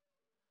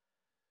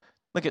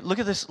 Look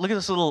at this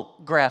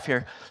little graph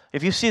here.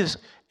 If you see this,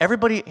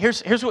 everybody,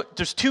 here's what,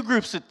 there's two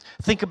groups that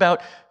think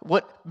about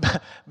what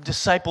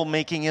disciple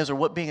making is or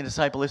what being a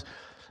disciple is.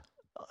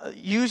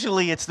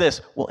 Usually it's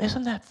this. Well,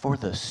 isn't that for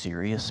the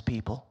serious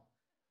people?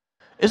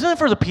 Isn't it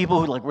for the people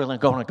who like really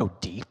want to go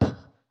deep?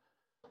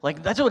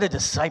 Like that's what a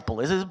disciple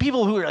is. It's the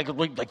people who are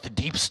like the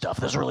deep stuff.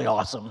 That's really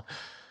awesome.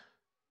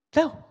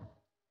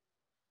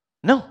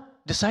 No.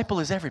 Disciple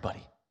is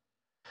everybody.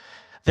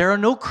 There are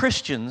no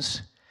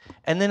Christians,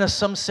 and then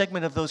some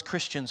segment of those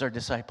Christians are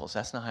disciples.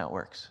 That's not how it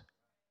works.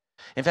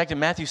 In fact, in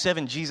Matthew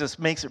 7, Jesus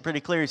makes it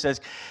pretty clear. He says,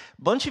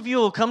 a bunch of you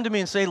will come to me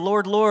and say,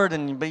 Lord, Lord,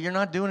 but you're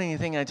not doing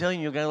anything. I tell you,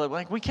 you're going to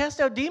like, we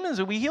cast out demons,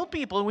 and we healed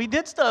people, and we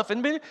did stuff.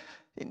 And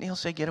he'll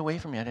say, get away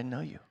from me. I didn't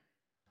know you.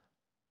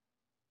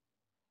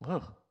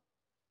 Whoa.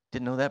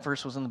 Didn't know that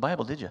verse was in the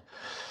Bible, did you?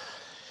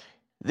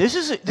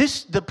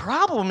 The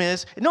problem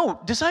is,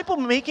 no, disciple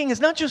making is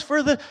not just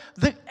for the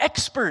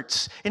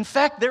experts. In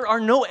fact, there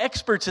are no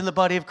experts in the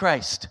body of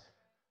Christ.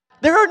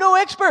 There are no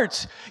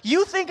experts.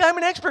 You think I'm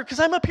an expert because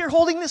I'm up here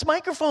holding this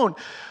microphone,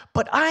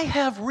 but I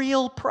have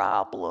real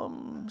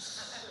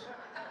problems.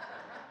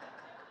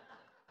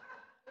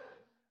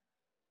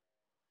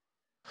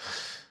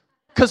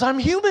 Because I'm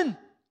human.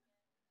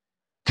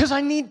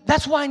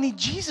 That's why I need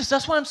Jesus.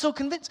 That's why I'm so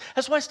convinced.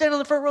 That's why I stand on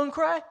the front row and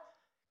cry.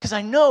 Because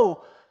I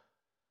know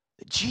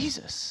that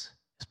Jesus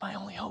is my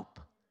only hope.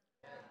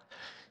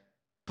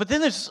 But then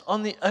there's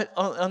on the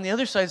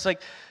other side, it's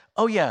like,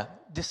 oh yeah,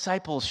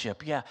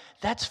 discipleship. Yeah,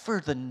 that's for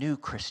the new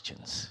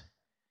Christians.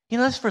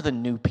 That's for the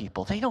new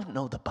people. They don't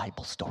know the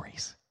Bible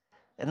stories.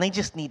 And they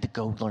just need to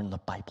go learn the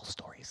Bible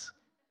stories.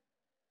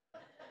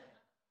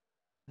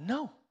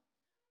 No.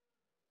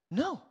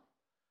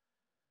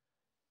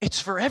 It's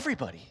for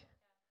everybody.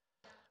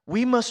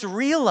 We must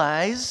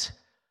realize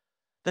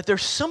that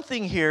there's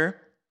something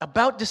here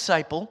about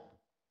disciple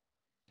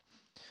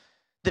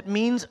that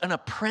means an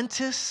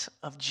apprentice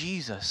of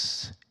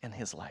Jesus and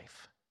his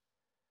life.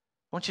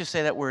 I want you to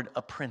say that word,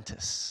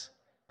 apprentice.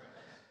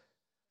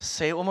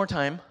 Say it one more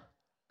time.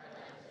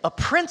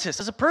 Apprentice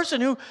is a person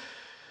who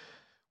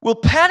will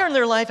pattern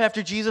their life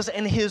after Jesus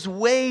and his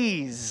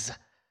ways,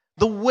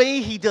 the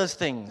way he does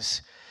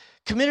things,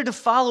 committed to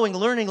following,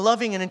 learning,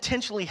 loving, and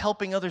intentionally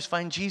helping others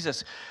find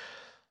Jesus.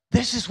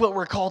 This is what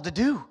we're called to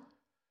do.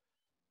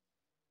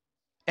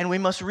 And we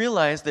must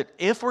realize that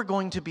if we're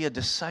going to be a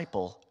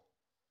disciple,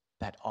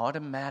 that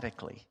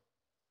automatically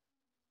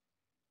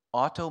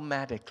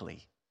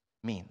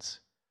means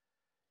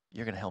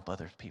you're going to help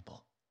other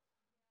people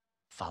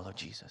follow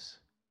Jesus.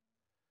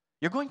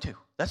 You're going to.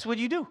 That's what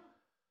you do.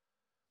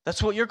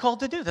 That's what you're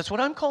called to do. That's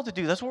what I'm called to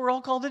do. That's what we're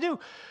all called to do.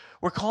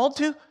 We're called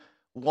to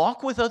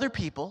walk with other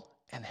people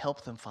and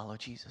help them follow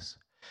Jesus.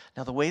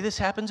 Now, the way this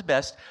happens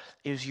best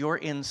is you're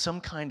in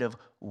some kind of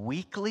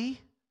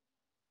weekly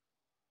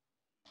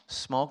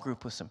small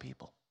group with some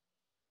people.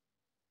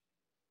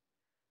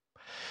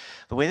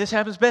 The way this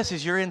happens best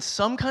is you're in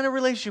some kind of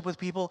relationship with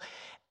people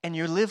and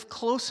you live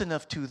close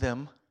enough to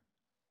them.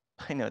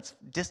 I know,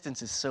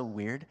 distance is so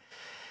weird.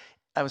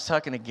 I was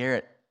talking to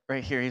Garrett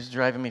right here. He's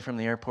driving me from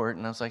the airport,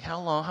 and I was like,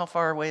 how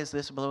far away is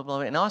this? Blah, blah,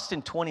 blah. In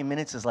Austin, 20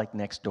 minutes is like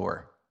next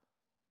door.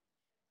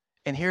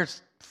 And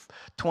here's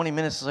 20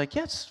 minutes is like,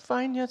 yeah, it's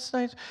fine, yeah, it's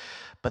nice.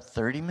 But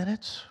 30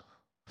 minutes?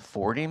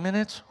 40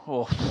 minutes?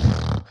 Oh,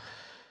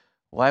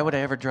 why would I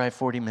ever drive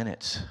 40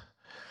 minutes?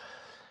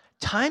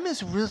 Time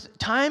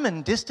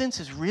and distance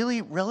is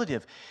really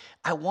relative.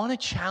 I want to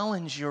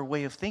challenge your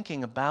way of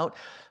thinking about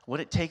what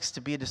it takes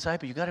to be a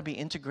disciple. You've got to be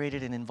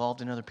integrated and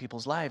involved in other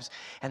people's lives.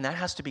 And that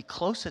has to be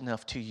close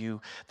enough to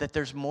you that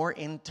there's more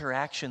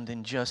interaction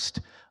than just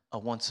a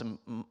once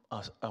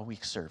a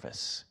week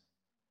service.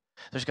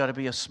 There's got to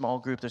be a small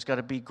group. There's got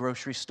to be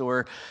grocery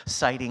store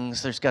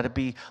sightings. There's got to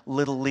be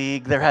Little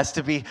League. There has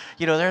to be,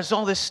 there's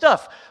all this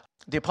stuff.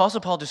 The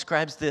Apostle Paul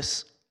describes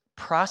this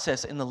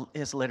process in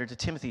his letter to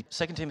Timothy,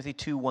 2 Timothy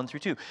 2, 1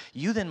 through 2.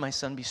 You then, my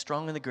son, be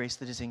strong in the grace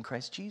that is in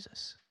Christ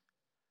Jesus.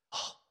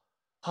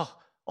 A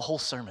whole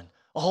sermon,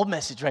 a whole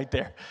message right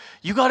there.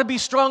 You got to be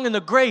strong in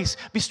the grace,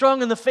 be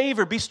strong in the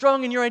favor, be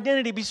strong in your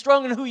identity, be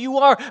strong in who you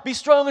are, be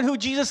strong in who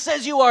Jesus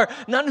says you are,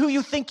 not in who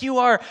you think you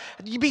are.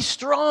 You be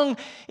strong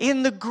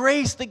in the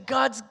grace that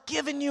God's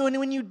given you, and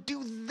when you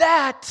do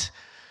that,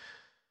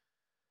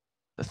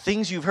 the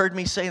things you've heard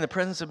me say in the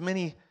presence of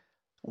many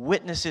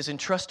witnesses, and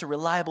trust to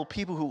reliable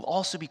people who will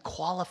also be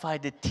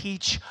qualified to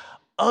teach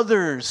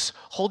others.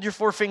 Hold your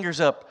 4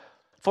 fingers up.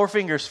 4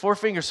 fingers,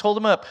 hold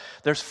them up.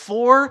 There's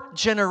 4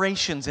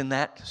 generations in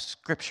that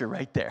scripture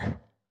right there.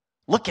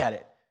 Look at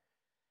it.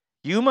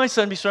 You, my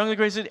son, be strong in the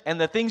grace, and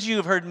the things you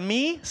have heard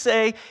me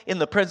say in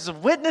the presence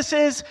of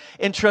witnesses,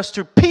 entrust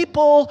to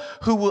people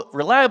who will,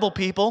 reliable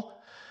people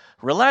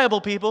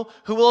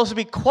who will also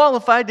be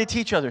qualified to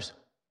teach others.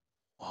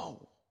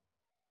 Whoa.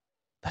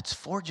 That's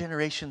 4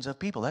 generations of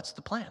people. That's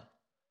the plan.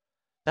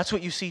 That's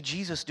what you see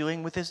Jesus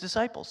doing with his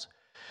disciples.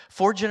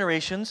 4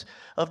 generations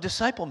of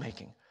disciple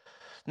making.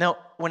 Now,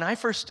 when I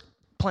first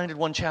planted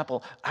One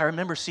Chapel, I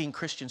remember seeing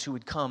Christians who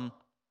would come,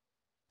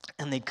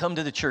 and they'd come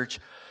to the church,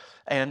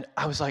 and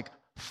I was like,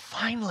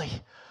 finally,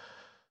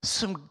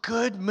 some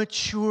good,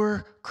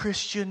 mature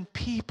Christian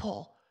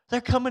people.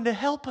 They're coming to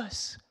help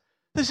us.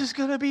 This is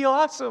going to be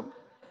awesome.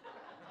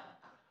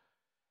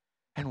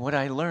 And what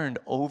I learned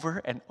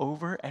over and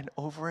over and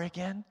over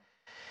again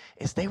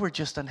is they were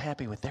just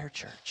unhappy with their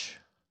church.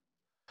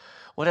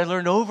 What I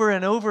learned over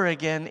and over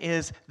again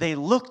is they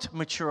looked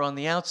mature on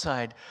the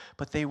outside,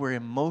 but they were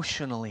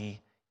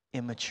emotionally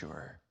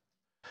immature.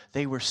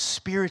 They were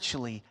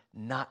spiritually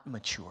not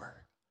mature.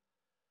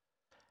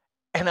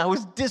 And I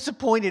was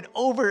disappointed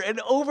over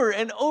and over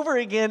and over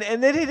again.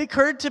 And then it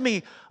occurred to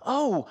me,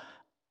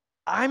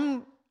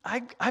 I've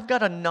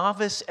got a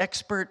novice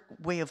expert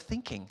way of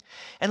thinking.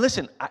 And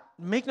listen,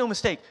 make no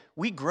mistake,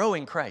 we grow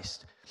in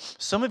Christ.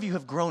 Some of you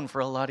have grown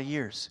for a lot of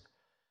years,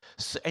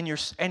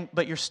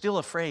 but you're still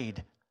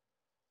afraid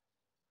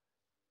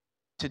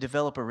to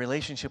develop a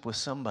relationship with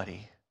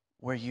somebody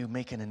where you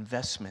make an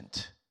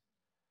investment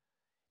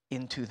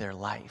into their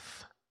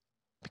life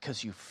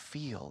because you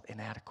feel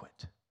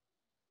inadequate.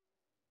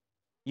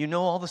 You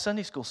know all the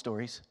Sunday school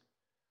stories.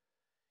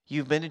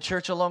 You've been to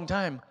church a long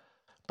time,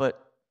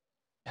 but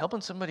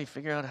helping somebody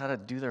figure out how to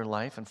do their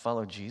life and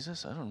follow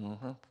Jesus, I don't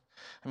know.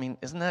 I mean,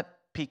 isn't that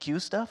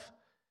PQ stuff?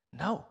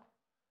 No.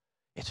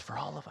 It's for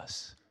all of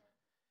us.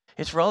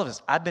 It's for all of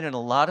us. I've been in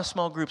a lot of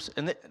small groups,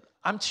 and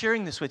I'm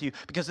sharing this with you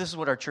because this is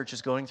what our church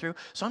is going through.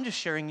 So I'm just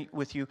sharing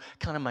with you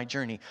kind of my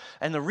journey.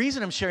 And the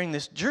reason I'm sharing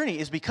this journey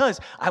is because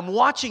I'm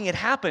watching it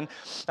happen.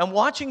 I'm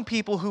watching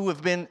people who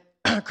have been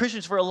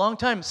Christians for a long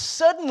time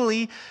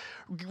suddenly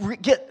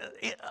get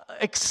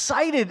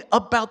excited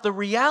about the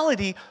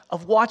reality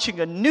of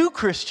watching a new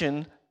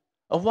Christian,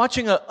 of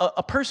watching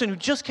a person who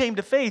just came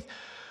to faith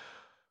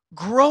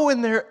grow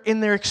in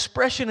their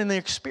expression and their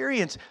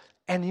experience.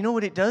 And you know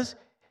what it does?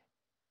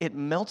 It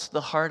melts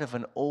the heart of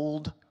an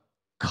old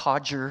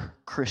codger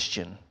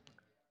Christian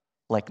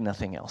like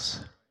nothing else.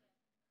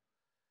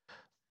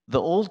 The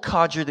old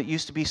codger that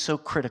used to be so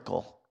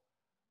critical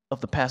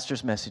of the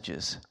pastor's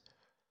messages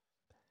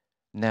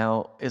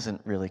now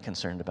isn't really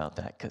concerned about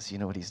that because you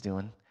know what he's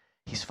doing?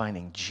 He's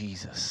finding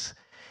Jesus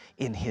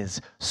in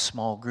his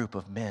small group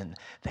of men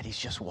that he's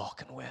just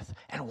walking with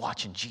and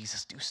watching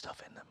Jesus do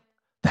stuff in them.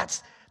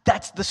 That's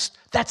the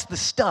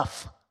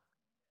stuff.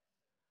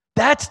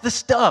 That's the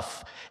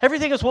stuff.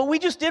 Everything else, what we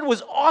just did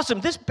was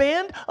awesome. This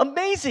band,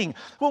 amazing.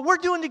 What we're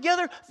doing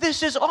together,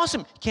 this is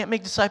awesome. You can't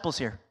make disciples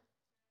here.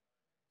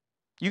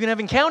 You can have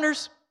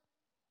encounters.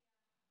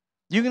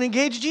 You can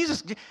engage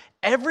Jesus.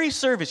 Every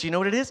service, you know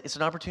what it is? It's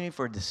an opportunity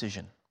for a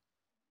decision.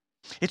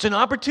 It's an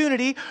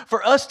opportunity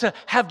for us to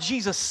have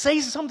Jesus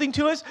say something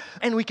to us,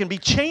 and we can be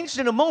changed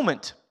in a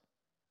moment.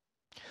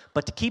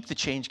 But to keep the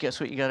change, guess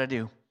what you got to do?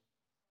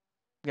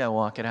 You got to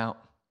walk it out.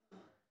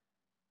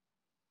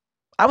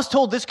 I was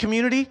told this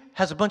community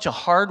has a bunch of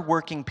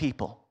hard-working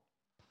people.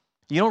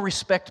 You don't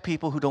respect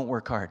people who don't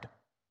work hard.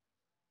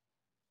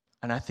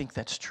 And I think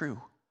that's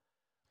true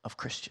of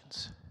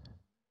Christians.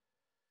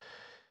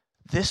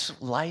 This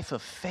life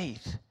of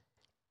faith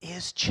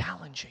is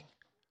challenging.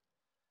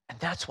 And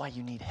that's why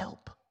you need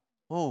help.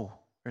 Oh,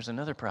 there's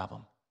another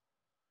problem.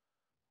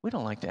 We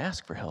don't like to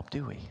ask for help,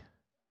 do we?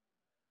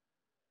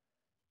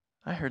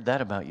 I heard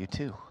that about you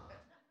too.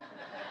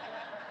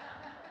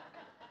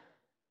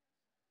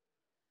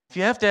 If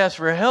you have to ask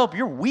for help,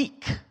 you're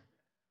weak.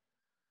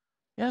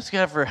 You ask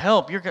for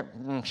help, you're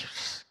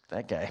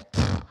that guy.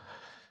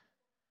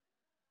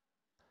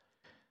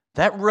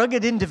 That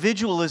rugged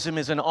individualism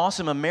is an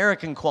awesome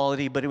American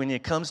quality, but when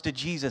it comes to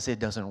Jesus, it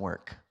doesn't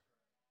work.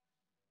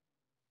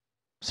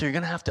 So you're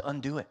going to have to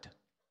undo it.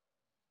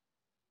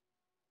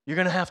 You're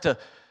going to have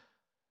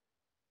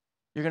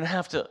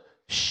to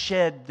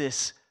shed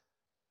this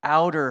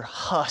outer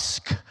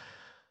husk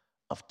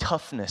of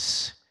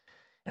toughness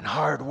and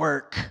hard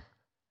work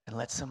and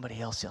let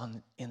somebody else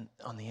on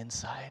the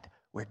inside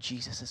where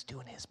Jesus is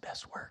doing his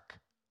best work.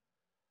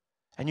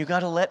 And you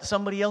got to let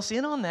somebody else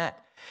in on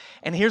that.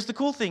 And here's the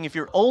cool thing. If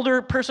you're an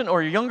older person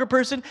or a younger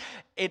person,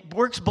 it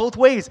works both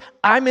ways.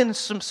 I'm in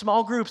some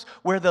small groups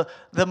where the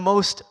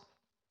most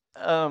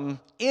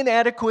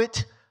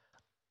inadequate,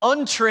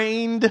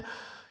 untrained,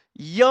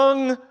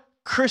 young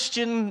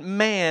Christian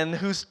man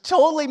who's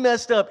totally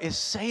messed up is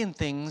saying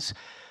things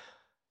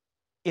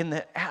in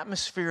the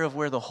atmosphere of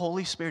where the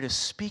Holy Spirit is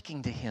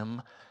speaking to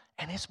him,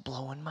 and it's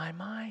blowing my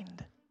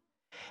mind.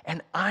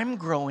 And I'm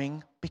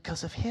growing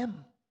because of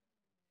him.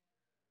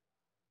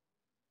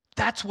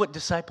 That's what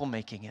disciple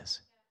making is.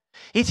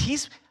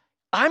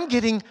 I'm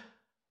getting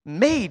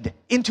made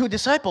into a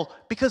disciple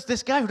because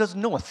this guy who doesn't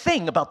know a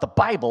thing about the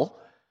Bible,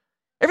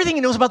 everything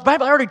he knows about the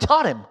Bible, I already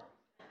taught him.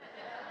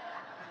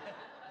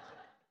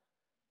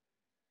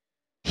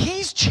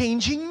 He's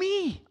changing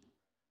me.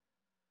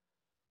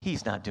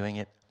 He's not doing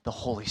it. The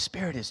Holy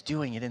Spirit is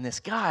doing it in this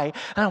guy,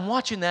 and I'm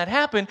watching that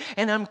happen,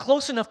 and I'm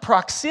close enough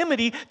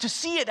proximity to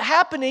see it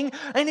happening,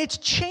 and it's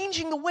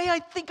changing the way I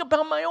think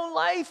about my own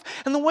life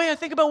and the way I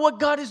think about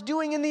what God is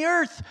doing in the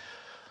earth.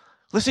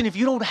 Listen, if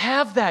you don't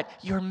have that,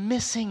 you're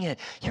missing it.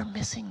 You're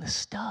missing the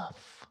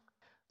stuff.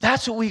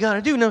 That's what we got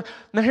to do. Now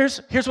here's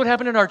what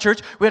happened in our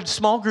church. We had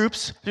small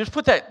groups. Just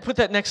put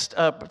that next.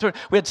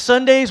 We had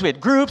Sundays. We had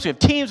groups. We have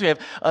teams. We have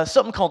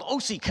something called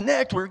OC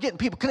Connect. We were getting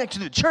people connected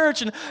to the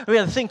church, and we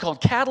had a thing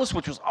called Catalyst,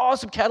 which was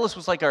awesome. Catalyst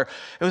was like it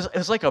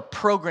was like a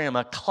program,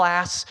 a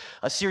class,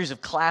 a series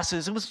of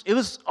classes. It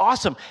was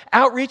awesome.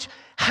 Outreach.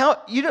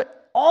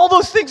 All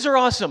those things are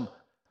awesome.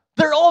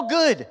 They're all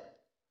good.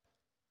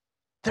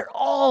 They're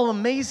all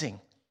amazing.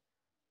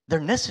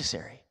 They're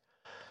necessary.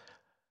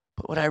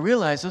 But what I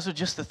realize, those are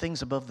just the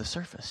things above the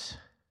surface.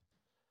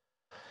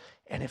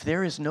 And if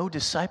there is no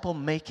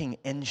disciple-making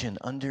engine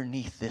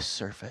underneath this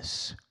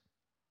surface,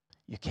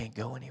 you can't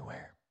go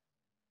anywhere.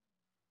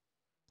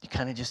 You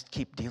kind of just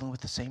keep dealing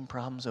with the same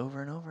problems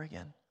over and over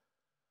again.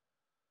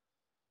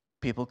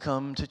 People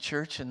come to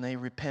church and they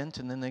repent,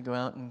 and then they go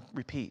out and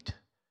repeat.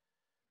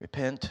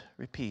 Repent,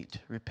 repeat,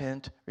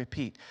 repent,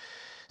 repeat.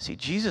 See,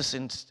 Jesus,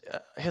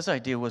 his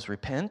idea was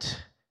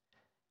repent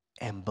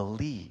and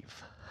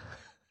believe.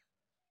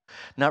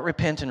 Not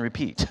repent and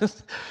repeat.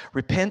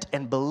 Repent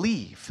and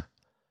believe.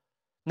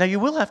 Now, you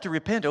will have to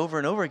repent over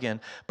and over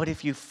again, but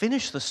if you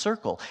finish the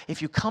circle,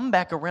 if you come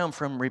back around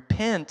from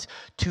repent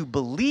to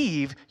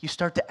believe, you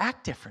start to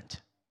act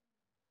different.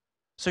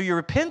 So you're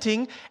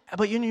repenting,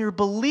 but you're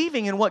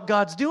believing in what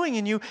God's doing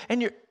in you,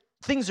 and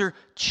things are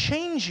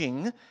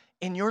changing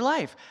in your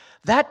life.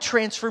 That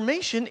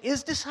transformation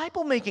is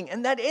disciple making,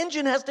 and that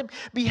engine has to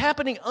be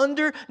happening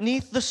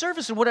underneath the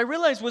surface. And what I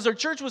realized was our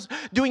church was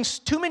doing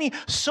too many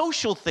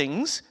social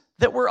things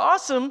that were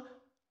awesome,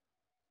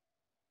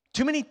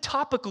 too many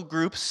topical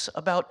groups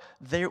about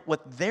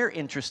what they're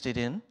interested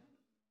in.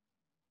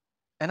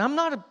 And I'm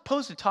not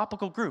opposed to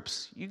topical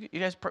groups. You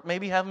guys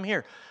maybe have them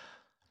here.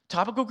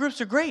 Topical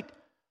groups are great.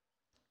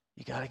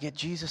 You got to get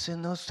Jesus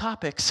in those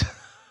topics.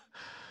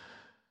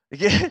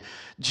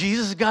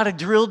 Jesus got to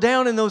drill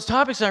down in those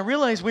topics. And I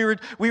realized we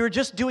were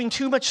just doing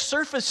too much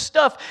surface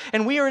stuff,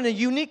 and we are in a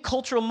unique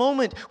cultural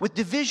moment with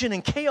division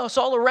and chaos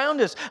all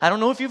around us. I don't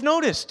know if you've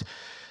noticed.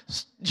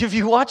 If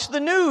you watch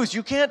the news,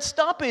 you can't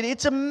stop it.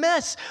 It's a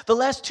mess. The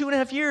last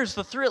 2.5 years,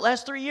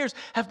 last 3 years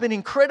have been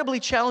incredibly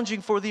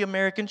challenging for the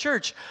American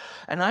church.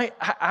 And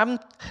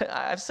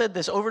I've said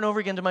this over and over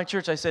again to my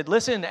church. I said,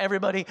 listen,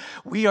 everybody,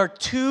 we are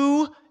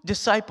too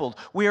discipled.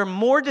 We are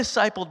more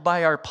discipled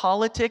by our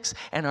politics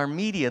and our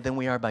media than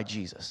we are by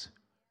Jesus.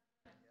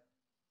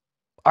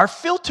 Our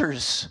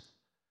filters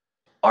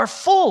are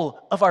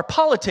full of our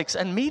politics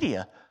and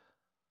media.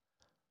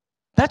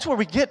 That's where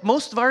we get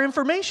most of our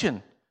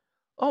information.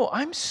 Oh,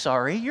 I'm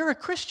sorry, you're a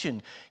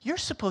Christian. You're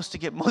supposed to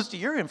get most of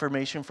your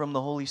information from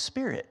the Holy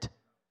Spirit,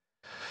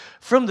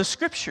 from the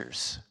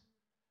Scriptures.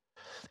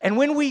 And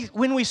when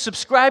we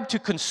subscribe to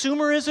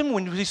consumerism,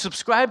 when we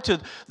subscribe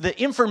to the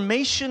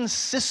information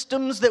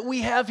systems that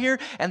we have here,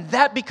 and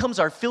that becomes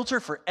our filter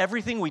for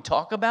everything we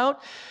talk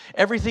about,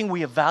 everything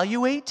we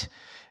evaluate,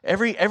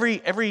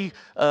 every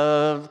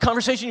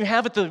conversation you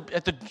have at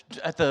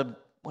the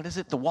what is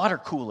it? The water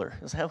cooler.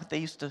 Is that what they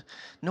used to?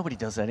 Nobody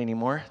does that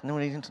anymore.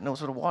 Nobody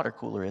knows what a water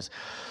cooler is.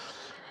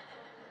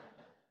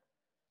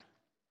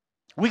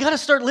 We got to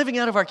start living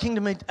out of our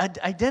kingdom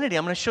identity.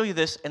 I'm going to show you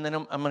this, and then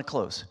I'm going to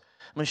close.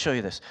 I'm going to show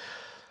you this.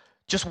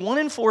 Just 1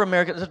 in 4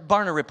 Americans,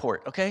 Barna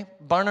report, okay?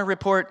 Barna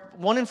report,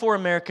 1 in 4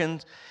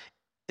 Americans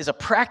is a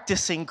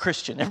practicing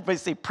Christian. Everybody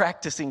say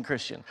practicing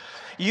Christian.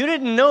 You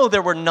didn't know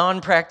there were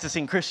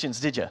non-practicing Christians,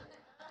 did you?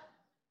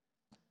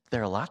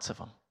 There are lots of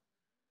them.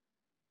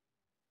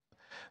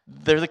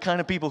 They're the kind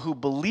of people who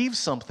believe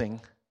something,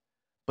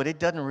 but it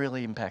doesn't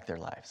really impact their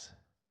lives.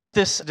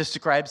 This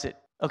describes it.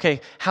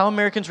 Okay, how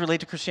Americans relate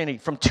to Christianity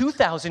from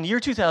year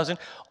 2000,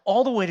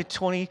 all the way to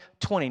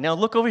 2020. Now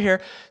look over here.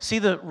 See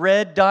the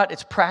red dot?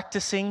 It's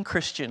practicing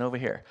Christian over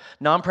here.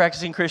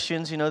 Non-practicing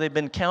Christians, they've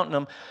been counting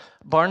them.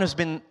 Barna's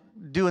been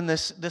doing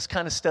this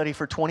kind of study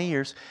for 20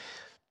 years.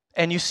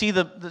 And you see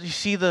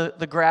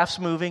the graphs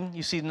moving.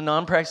 You see the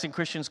non-practicing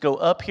Christians go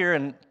up here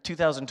in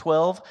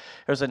 2012.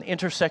 There's an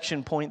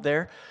intersection point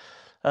there.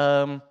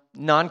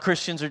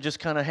 Non-Christians are just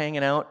kind of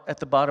hanging out at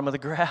the bottom of the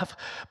graph.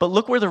 But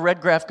look where the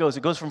red graph goes.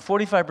 It goes from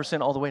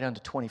 45% all the way down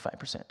to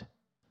 25%.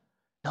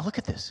 Now look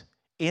at this.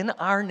 In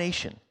our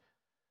nation,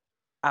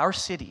 our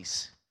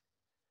cities,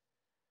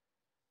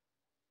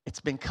 it's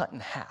been cut in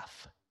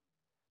half.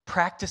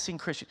 Practicing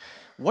Christians.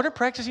 What are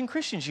practicing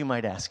Christians, you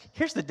might ask?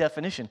 Here's the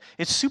definition.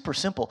 It's super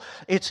simple.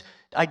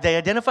 They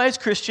identify as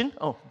Christian.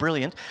 Oh,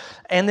 brilliant.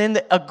 And then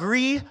they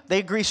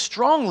agree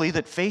strongly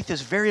that faith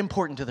is very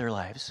important to their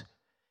lives.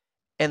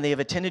 And they have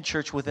attended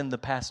church within the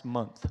past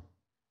month.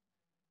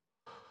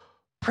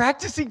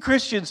 Practicing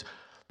Christians,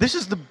 this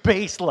is the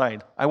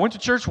baseline. I went to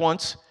church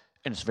once,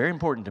 and it's very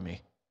important to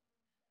me.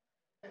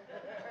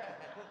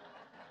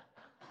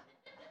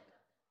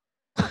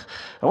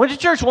 I went to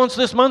church once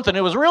this month, and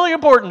it was really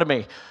important to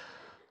me.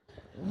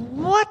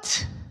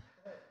 What?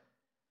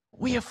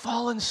 We have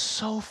fallen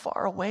so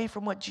far away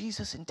from what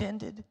Jesus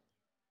intended.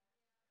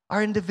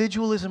 Our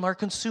individualism, our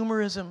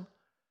consumerism,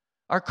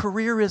 our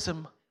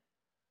careerism,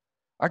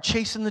 our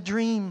chasing the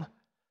dream,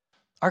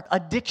 our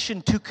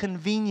addiction to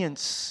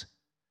convenience.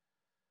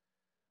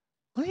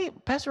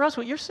 Pastor Ross,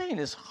 what you're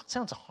saying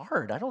sounds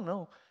hard. I don't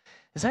know.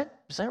 Is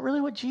that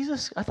really what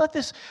Jesus? I thought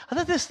this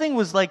thing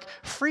was like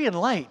free and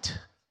light.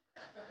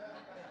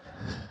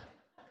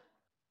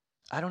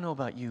 I don't know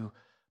about you,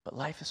 but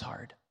life is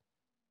hard.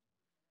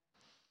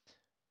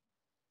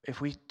 If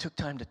we took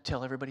time to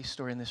tell everybody's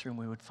story in this room,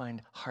 we would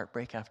find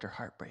heartbreak after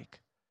heartbreak,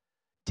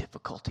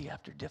 difficulty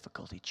after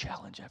difficulty,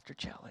 challenge after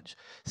challenge,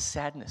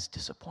 sadness,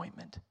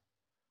 disappointment.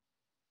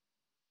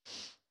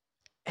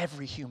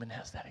 Every human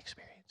has that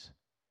experience.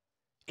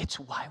 It's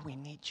why we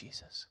need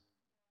Jesus.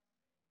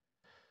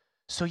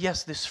 So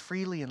yes, this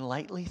freely and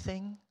lightly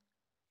thing,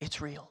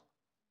 it's real.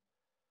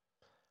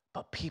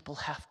 But people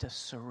have to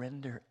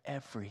surrender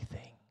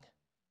everything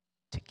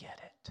to get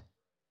it.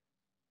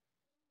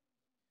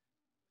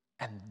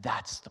 And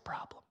that's the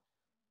problem.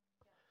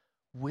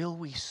 Will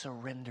we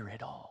surrender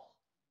it all?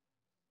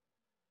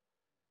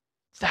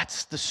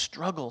 That's the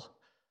struggle.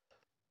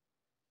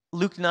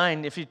 Luke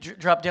 9, if you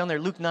drop down there,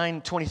 Luke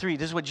 9:23,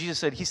 this is what Jesus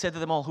said. He said to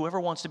them all, whoever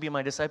wants to be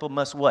my disciple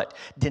must what?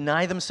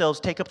 Deny themselves,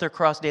 take up their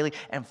cross daily,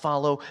 and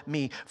follow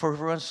me. For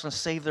whoever wants to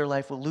save their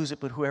life will lose it,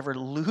 but whoever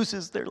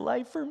loses their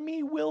life for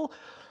me will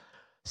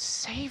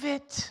save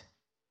it.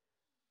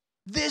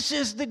 This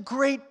is the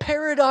great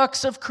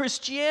paradox of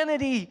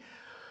Christianity.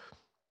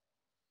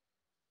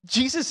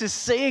 Jesus is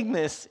saying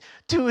this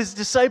to his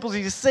disciples.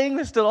 He's saying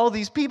this to all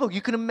these people. You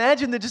can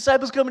imagine the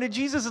disciples coming to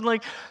Jesus and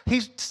like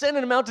he's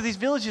sending them out to these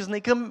villages, and they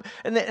come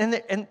and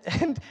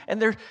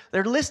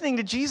they're listening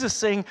to Jesus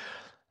saying,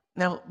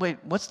 "Now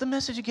wait, what's the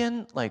message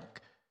again?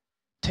 Like,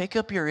 take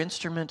up your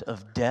instrument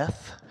of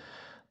death,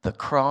 the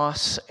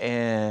cross,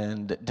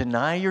 and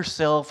deny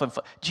yourself." And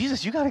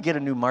Jesus, you got to get a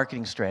new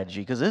marketing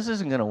strategy because this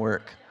isn't going to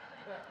work.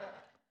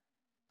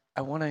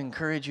 I want to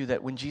encourage you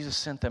that when Jesus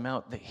sent them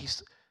out,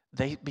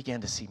 they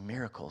began to see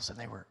miracles, and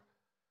they were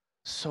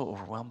so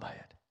overwhelmed by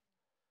it.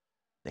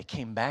 They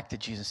came back to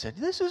Jesus and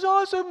said, "This is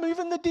awesome.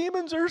 Even the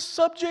demons are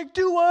subject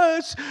to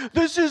us.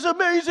 This is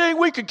amazing.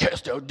 We can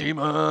cast out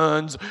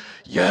demons.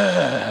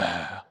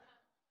 Yeah."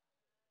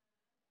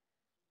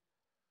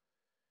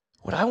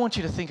 What I want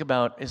you to think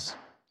about is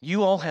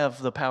you all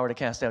have the power to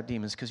cast out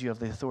demons because you have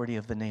the authority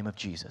of the name of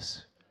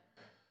Jesus.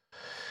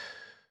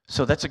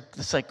 So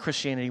it's like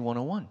Christianity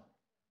 101.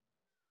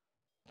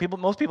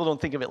 Most people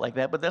don't think of it like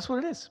that, but that's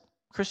what it is.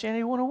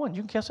 Christianity 101,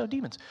 you can cast out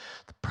demons.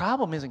 The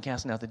problem isn't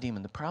casting out the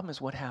demon. The problem is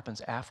what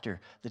happens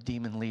after the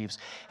demon leaves.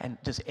 And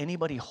does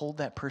anybody hold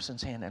that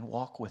person's hand and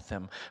walk with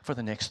them for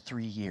the next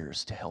 3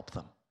 years to help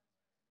them?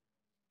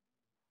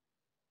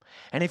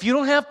 And if you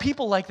don't have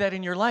people like that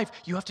in your life,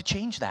 you have to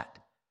change that.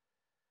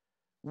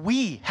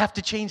 We have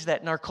to change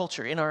that in our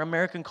culture, in our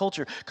American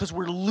culture, because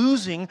we're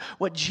losing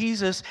what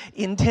Jesus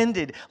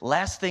intended.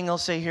 Last thing I'll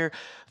say here,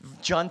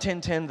 John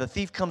 10:10, the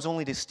thief comes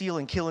only to steal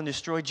and kill and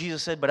destroy.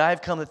 Jesus said, but I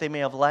have come that they may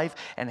have life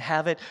and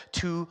have it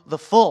to the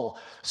full.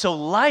 So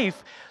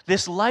life,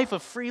 this life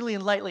of freely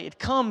and lightly,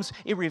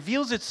 it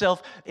reveals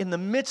itself in the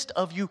midst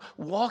of you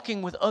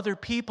walking with other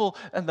people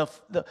and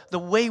the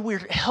way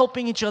we're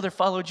helping each other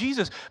follow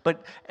Jesus.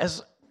 But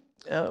as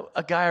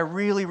a guy I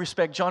really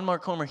respect, John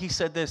Mark Comer, he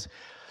said this.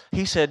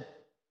 He said,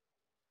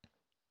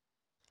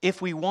 if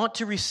we want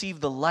to receive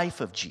the life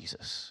of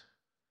Jesus,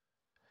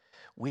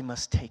 we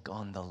must take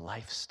on the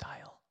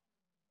lifestyle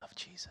of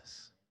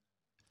Jesus.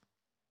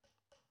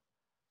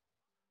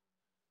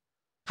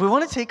 If we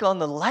want to take on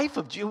the life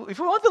of Jesus, if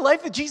we want the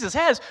life that Jesus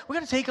has, we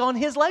got to take on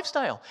his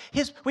lifestyle.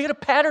 We got to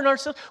pattern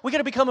ourselves. We got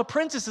to become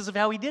apprentices of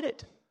how he did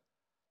it.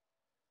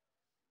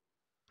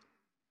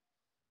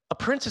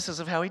 Apprentices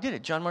of how he did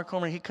it. John Mark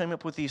Comer, he came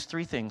up with these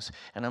 3 things,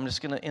 and I'm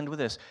just going to end with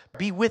this.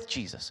 Be with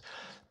Jesus.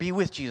 Be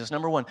with Jesus.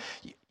 Number 1,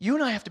 you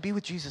and I have to be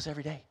with Jesus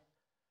every day.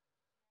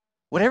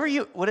 Whatever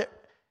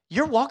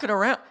you're walking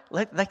around,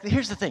 like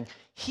here's the thing.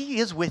 He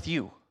is with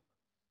you.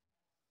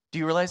 Do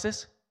you realize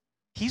this?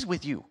 He's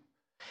with you.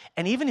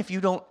 And even if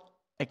you don't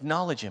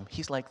acknowledge him,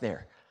 he's like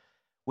there.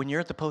 When you're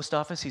at the post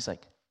office, he's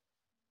like,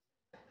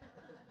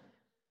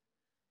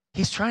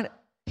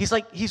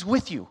 he's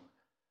with you.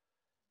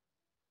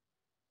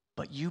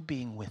 But you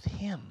being with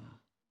him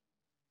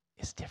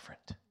is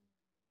different.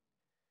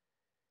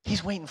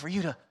 He's waiting for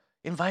you to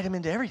invite him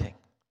into everything.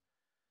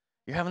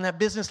 You're having that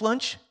business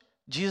lunch,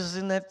 Jesus is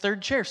in that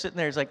 3rd chair sitting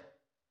there. He's like,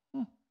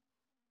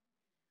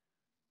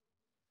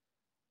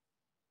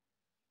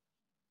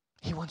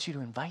 He wants you to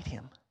invite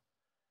him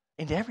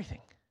into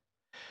everything.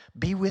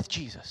 Be with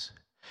Jesus.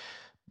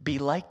 Be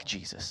like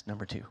Jesus,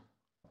 number 2.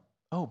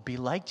 Oh, be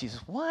like Jesus.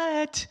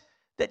 What?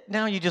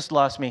 Now you just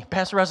lost me.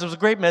 Pastor Ross, it was a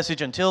great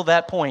message until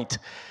that point.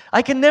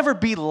 I can never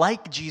be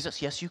like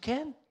Jesus. Yes, you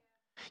can.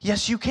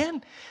 Yes, you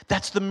can.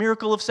 That's the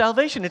miracle of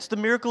salvation. It's the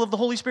miracle of the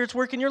Holy Spirit's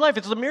work in your life.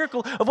 It's the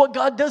miracle of what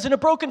God does in a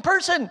broken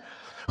person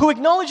who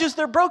acknowledges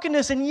their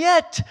brokenness and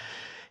yet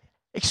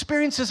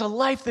experiences a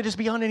life that is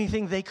beyond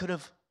anything they could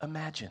have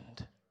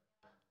imagined.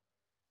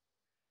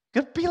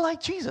 Be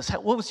like Jesus.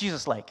 What was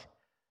Jesus like?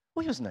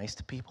 Well, he was nice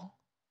to people.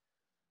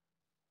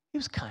 He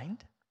was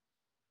kind.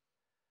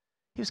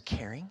 He was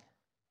caring.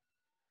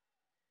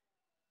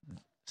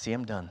 See,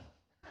 I'm done.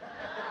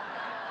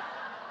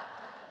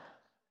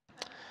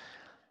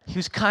 He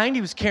was kind,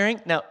 he was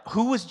caring. Now,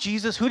 who was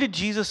Jesus? Who did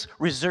Jesus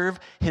reserve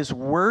his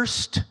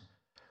worst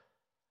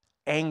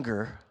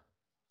anger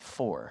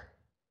for?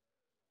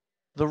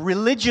 The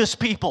religious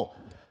people.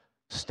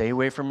 Stay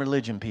away from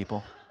religion,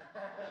 people.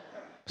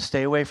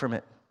 Stay away from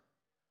it.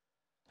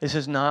 This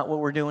is not what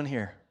we're doing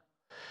here.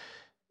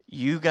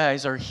 You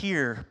guys are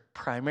here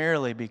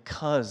primarily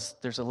because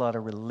there's a lot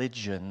of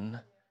religion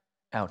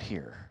out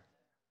here,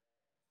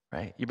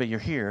 right? But you're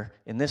here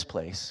in this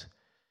place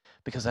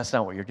because that's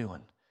not what you're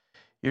doing.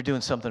 You're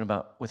doing something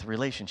with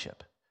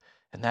relationship,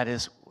 and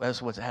that's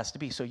what it has to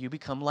be. So you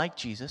become like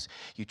Jesus.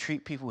 You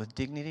treat people with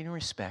dignity and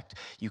respect.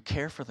 You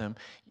care for them,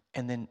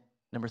 and then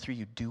number 3,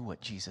 you do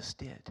what Jesus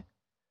did,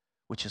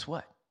 which is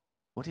what?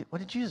 What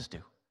did Jesus do?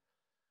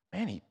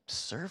 Man, he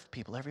served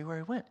people everywhere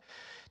he went.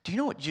 Do you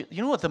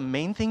know what the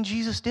main thing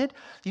Jesus did?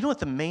 Do you know what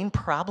the main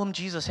problem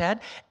Jesus had?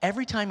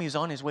 Every time he was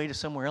on his way to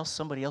somewhere else,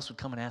 somebody else would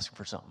come and ask him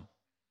for something.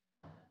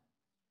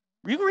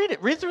 You can read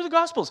it. Read through the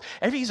Gospels.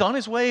 He's on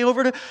his way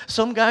over to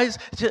some guy's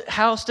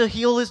house to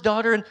heal his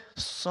daughter, and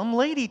some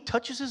lady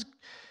touches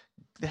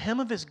the hem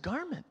of his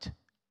garment.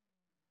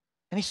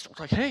 And he's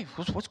like, hey,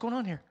 what's going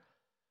on here?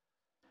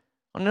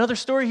 On another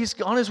story,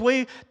 he's on his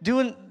way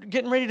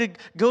getting ready to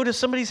go to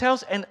somebody's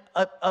house, and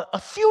a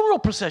funeral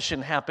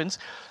procession happens,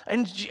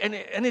 and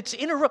it's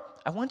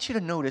interrupt. I want you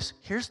to notice,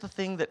 here's the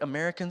thing that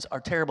Americans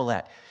are terrible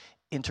at: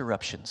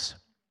 interruptions.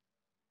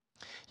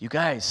 You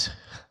guys,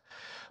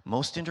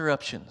 most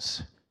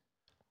interruptions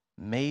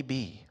may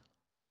be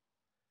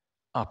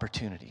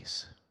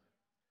opportunities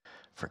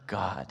for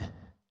God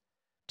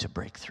to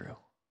break through.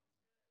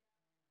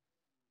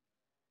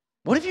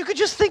 What if you could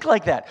just think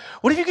like that?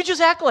 What if you could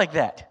just act like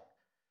that?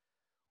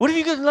 What if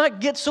you could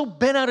not get so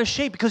bent out of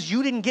shape because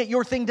you didn't get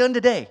your thing done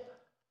today?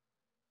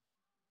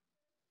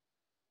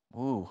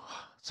 Ooh,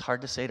 it's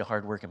hard to say to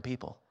hardworking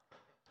people.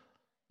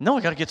 No,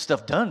 I got to get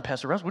stuff done,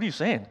 Pastor Ross. What are you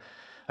saying?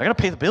 I got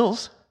to pay the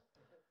bills.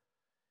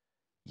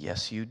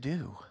 Yes, you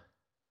do.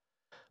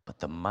 But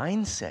the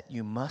mindset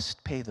you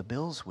must pay the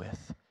bills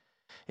with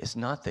is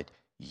not that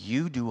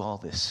you do all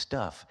this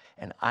stuff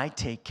and I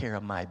take care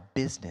of my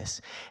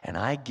business and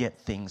I get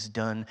things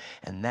done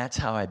and that's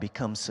how I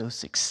become so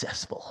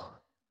successful.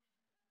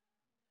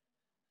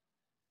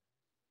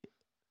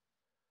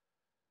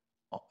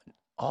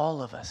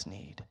 All of us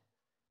need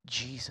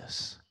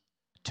Jesus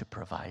to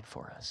provide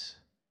for us.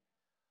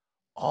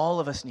 All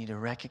of us need to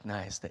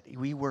recognize that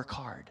we work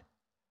hard.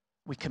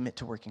 We commit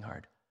to working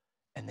hard.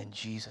 And then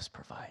Jesus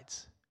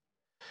provides.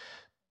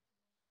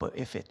 But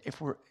if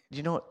we're, do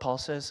you know what Paul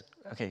says?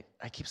 Okay,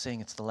 I keep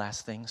saying it's the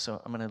last thing, so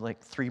I'm going to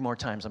 3 more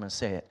times I'm going to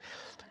say it.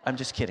 I'm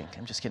just kidding.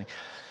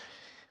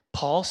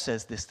 Paul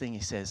says this thing, he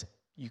says,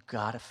 you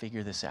got to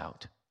figure this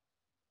out.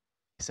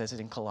 He says it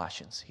in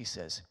Colossians. He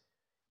says,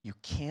 you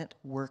can't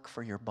work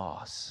for your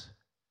boss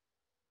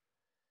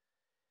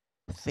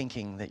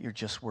thinking that you're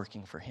just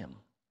working for him.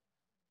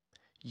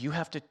 You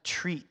have to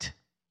treat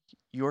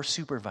your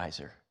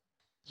supervisor,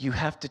 you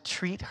have to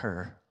treat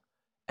her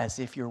as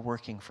if you're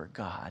working for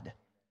God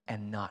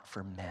and not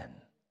for men.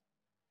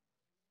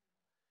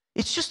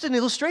 It's just an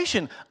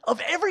illustration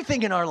of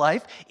everything in our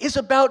life is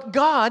about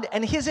God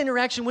and his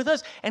interaction with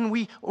us, and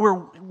we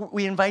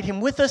invite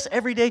him with us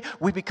every day.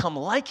 We become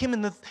like him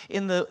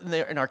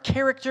in our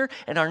character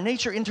and our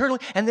nature internally,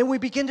 and then we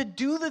begin to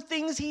do the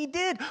things he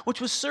did, which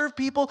was serve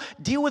people,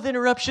 deal with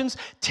interruptions,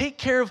 take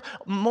care of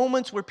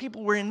moments where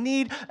people were in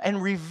need,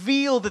 and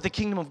reveal that the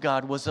kingdom of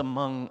God was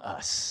among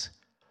us.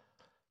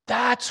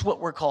 That's what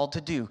we're called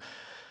to do.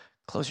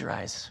 Close your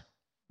eyes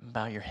and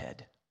bow your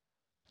head.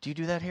 Do you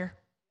do that here?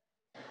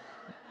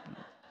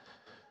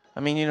 I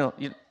mean,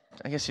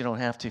 I guess you don't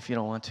have to if you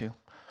don't want to.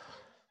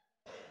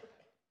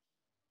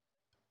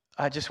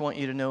 I just want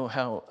you to know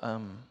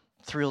how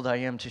thrilled I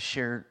am to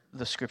share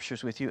the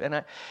scriptures with you.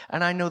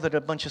 And I know that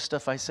a bunch of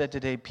stuff I said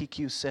today,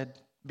 PQ said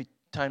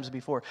times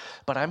before,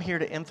 but I'm here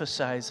to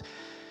emphasize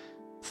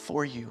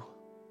for you,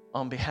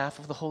 on behalf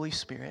of the Holy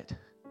Spirit,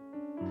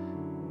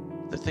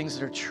 the things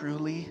that are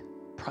truly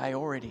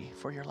priority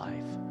for your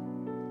life.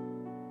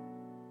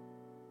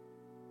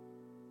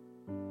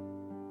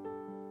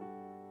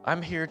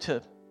 I'm here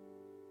to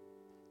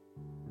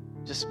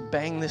just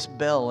bang this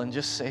bell and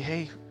just say,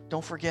 hey,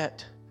 don't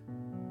forget.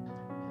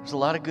 There's a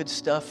lot of good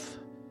stuff,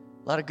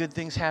 a lot of good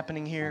things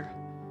happening here.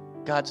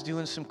 God's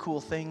doing some cool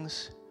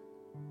things.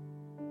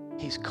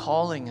 He's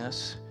calling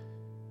us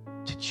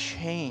to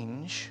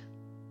change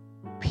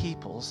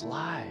people's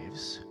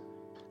lives.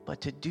 But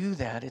to do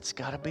that, it's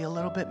got to be a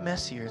little bit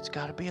messier. It's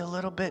got to be a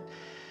little bit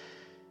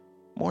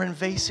more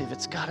invasive.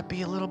 It's got to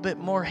be a little bit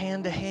more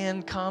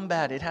hand-to-hand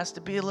combat. It has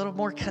to be a little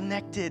more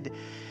connected.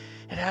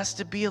 It has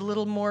to be a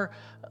little more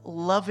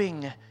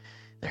loving.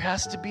 There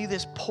has to be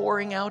this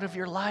pouring out of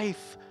your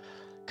life,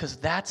 because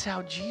that's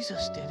how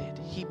Jesus did it.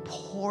 He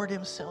poured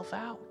himself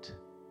out.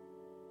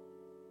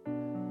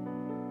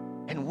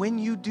 And when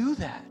you do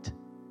that,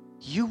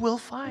 you will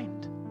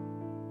find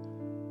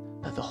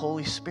that the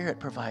Holy Spirit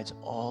provides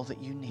all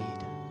that you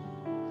need.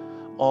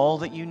 all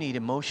that you need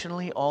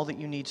emotionally, all that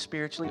you need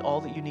spiritually,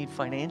 all that you need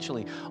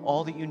financially,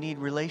 all that you need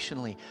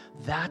relationally.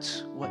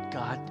 That's what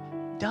God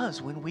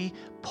does when we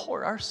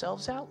pour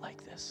ourselves out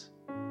like this.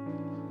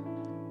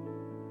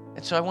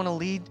 And so I want to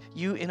lead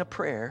you in a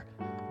prayer.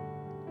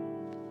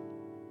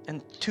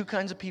 And two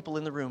kinds of people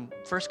in the room.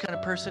 First kind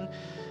of person,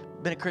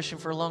 been a Christian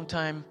for a long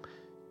time,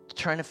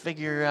 trying to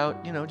figure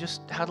out,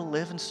 just how to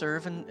live and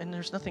serve, and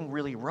there's nothing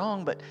really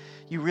wrong, but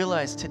you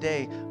realize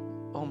today,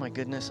 oh my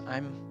goodness,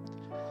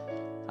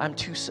 I'm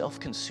too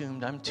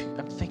self-consumed. I'm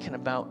thinking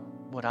about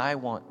what I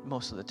want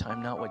most of the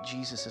time, not what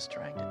Jesus is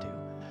trying to do.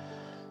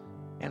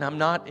 And I'm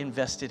not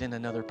invested in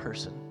another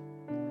person.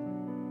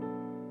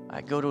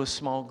 I go to a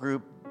small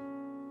group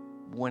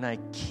when I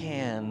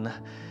can.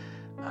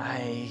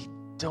 I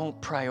don't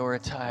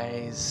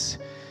prioritize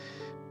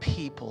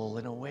people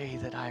in a way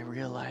that I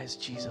realize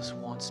Jesus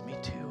wants me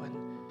to. And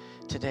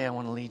today I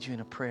want to lead you in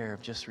a prayer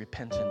of just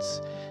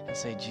repentance and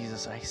say,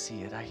 Jesus, I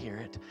see it. I hear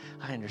it.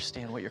 I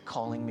understand what you're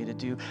calling me to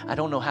do. I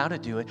don't know how to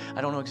do it.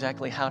 I don't know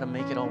exactly how to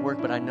make it all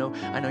work, but I know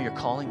you're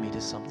calling me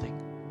to something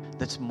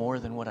that's more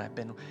than what I've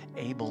been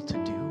able to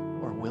do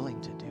or willing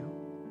to do.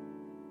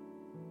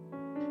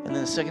 And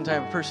then the second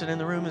type of person in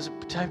the room is a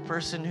type of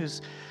person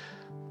who's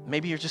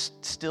maybe you're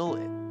just still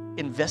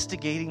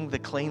investigating the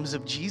claims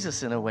of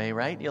Jesus in a way,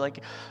 right? You're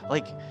like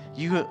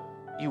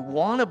you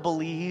want to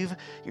believe,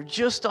 you're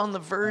just on the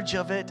verge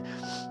of it.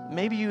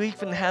 Maybe you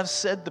even have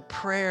said the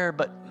prayer,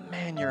 but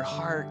man, your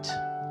heart,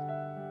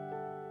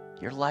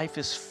 your life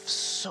is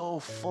so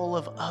full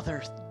of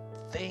other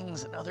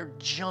things and other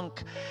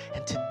junk.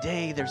 And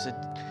today there's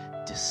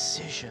a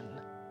decision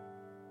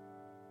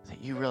that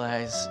you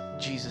realize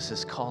Jesus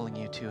is calling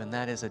you to, and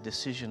that is a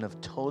decision of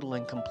total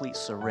and complete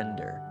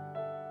surrender.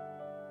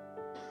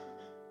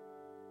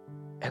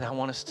 And I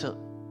want us to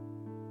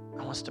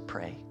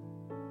pray.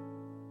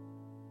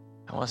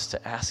 I want us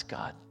to ask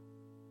God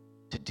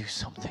to do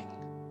something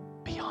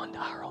beyond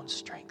our own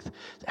strength.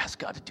 To ask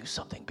God to do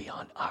something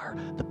beyond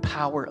the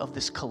power of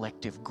this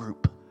collective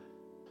group.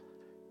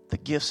 The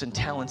gifts and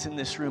talents in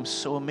this room,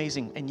 so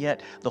amazing. And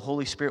yet the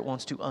Holy Spirit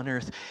wants to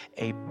unearth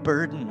a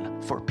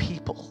burden for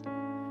people,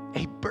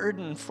 a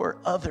burden for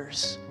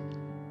others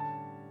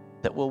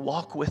that will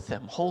walk with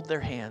them, hold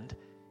their hand,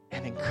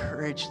 and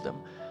encourage them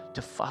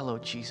to follow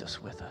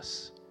Jesus with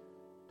us.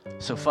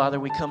 So, Father,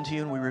 we come to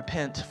you and we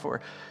repent for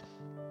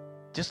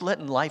just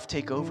letting life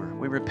take over.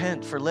 We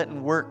repent for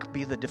letting work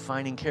be the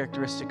defining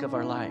characteristic of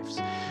our lives.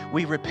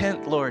 We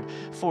repent, Lord,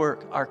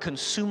 for our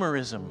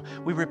consumerism.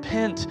 We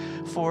repent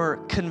for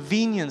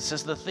convenience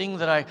as the thing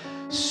that I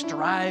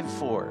strive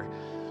for.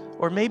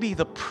 Or maybe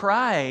the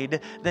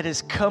pride that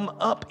has come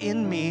up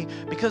in me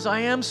because I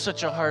am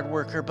such a hard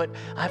worker, but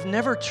I've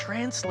never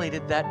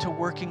translated that to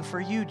working for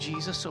you,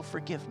 Jesus, so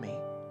forgive me.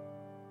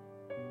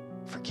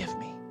 Forgive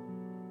me.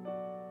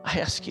 I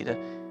ask you to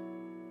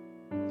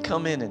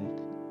come in and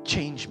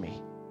change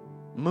me.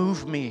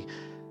 Move me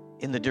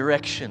in the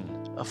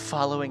direction of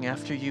following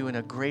after you in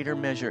a greater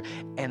measure,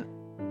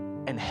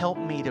 and help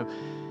me to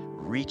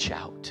reach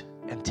out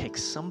and take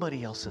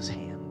somebody else's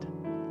hand,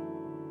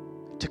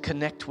 to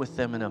connect with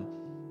them in a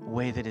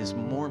way that is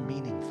more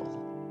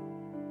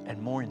meaningful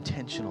and more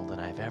intentional than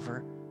I've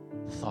ever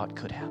thought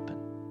could happen.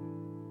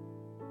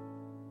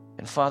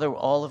 And Father,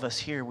 all of us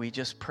here, we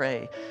just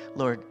pray,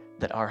 Lord,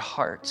 that our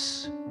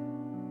hearts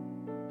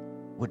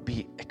would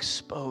be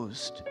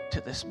exposed to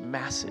this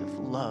massive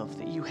love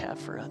that you have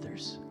for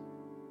others.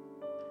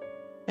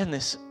 And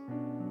this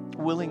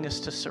willingness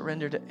to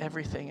surrender to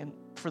everything. And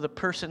for the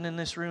person in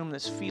this room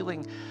that's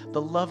feeling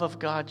the love of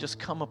God just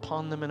come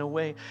upon them in a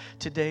way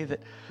today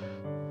that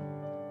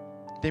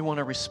they want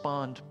to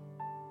respond.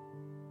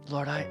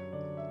 Lord, I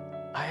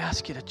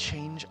ask you to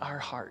change our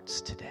hearts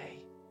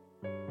today.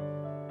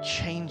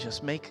 Change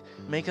us. Make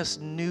us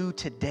new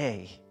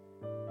today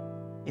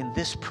in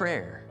this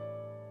prayer,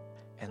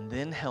 and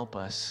then help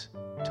us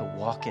to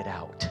walk it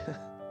out.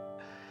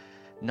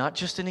 Not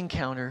just an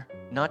encounter,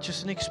 not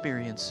just an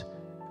experience,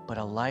 but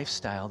a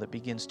lifestyle that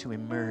begins to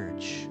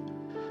emerge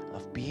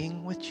of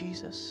being with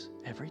Jesus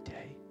every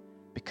day,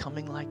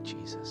 becoming like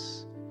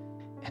Jesus,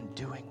 and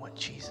doing what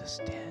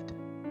Jesus did.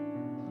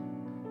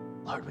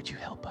 Lord, would you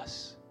help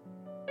us?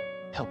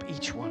 Help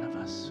each one of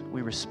us.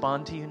 We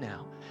respond to you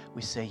now.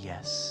 We say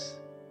yes,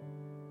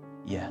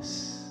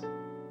 yes,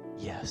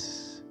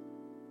 yes.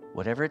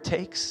 Whatever it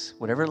takes,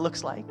 whatever it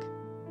looks like,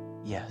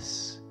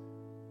 yes.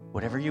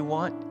 Whatever you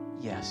want,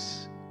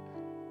 yes.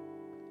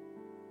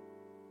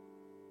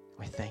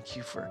 We thank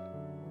you for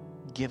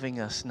giving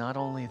us not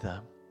only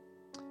the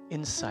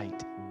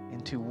insight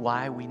into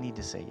why we need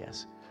to say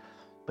yes,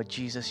 but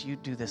Jesus, you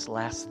do this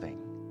last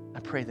thing. I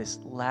pray this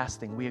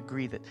last thing. We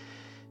agree that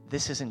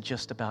this isn't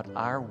just about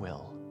our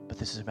will, but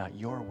this is about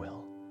your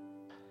will.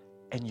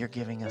 And you're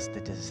giving us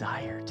the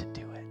desire to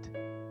do it.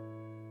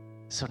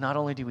 So not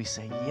only do we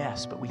say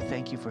yes, but we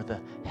thank you for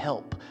the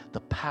help,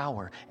 the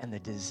power, and the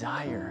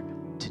desire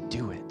to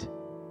do it.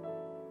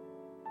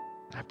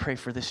 And I pray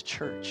for this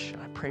church, and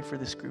I pray for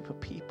this group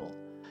of people,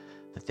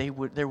 that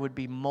there would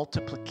be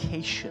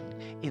multiplication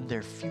in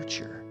their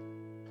future,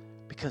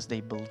 because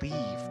they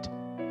believed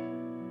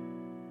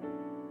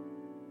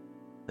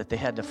that they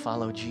had to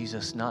follow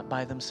Jesus not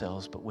by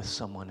themselves, but with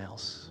someone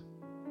else.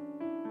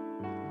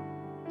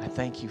 I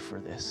thank you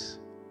for this,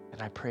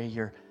 and I pray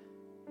your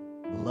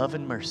love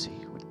and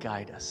mercy would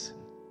guide us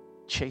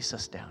and chase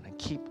us down and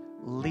keep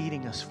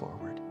leading us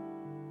forward.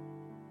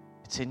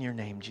 It's in your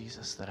name,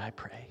 Jesus, that I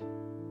pray.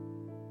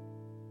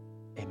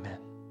 Amen.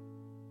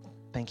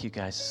 Thank you,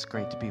 guys. It's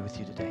great to be with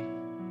you today.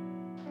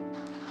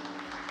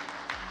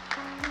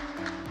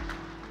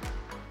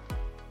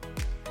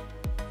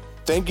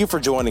 Thank you for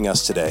joining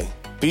us today.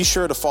 Be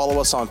sure to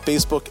follow us on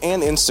Facebook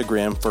and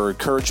Instagram for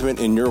encouragement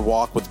in your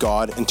walk with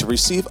God and to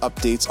receive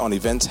updates on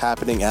events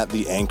happening at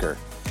The Anchor.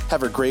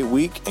 Have a great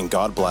week and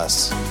God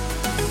bless.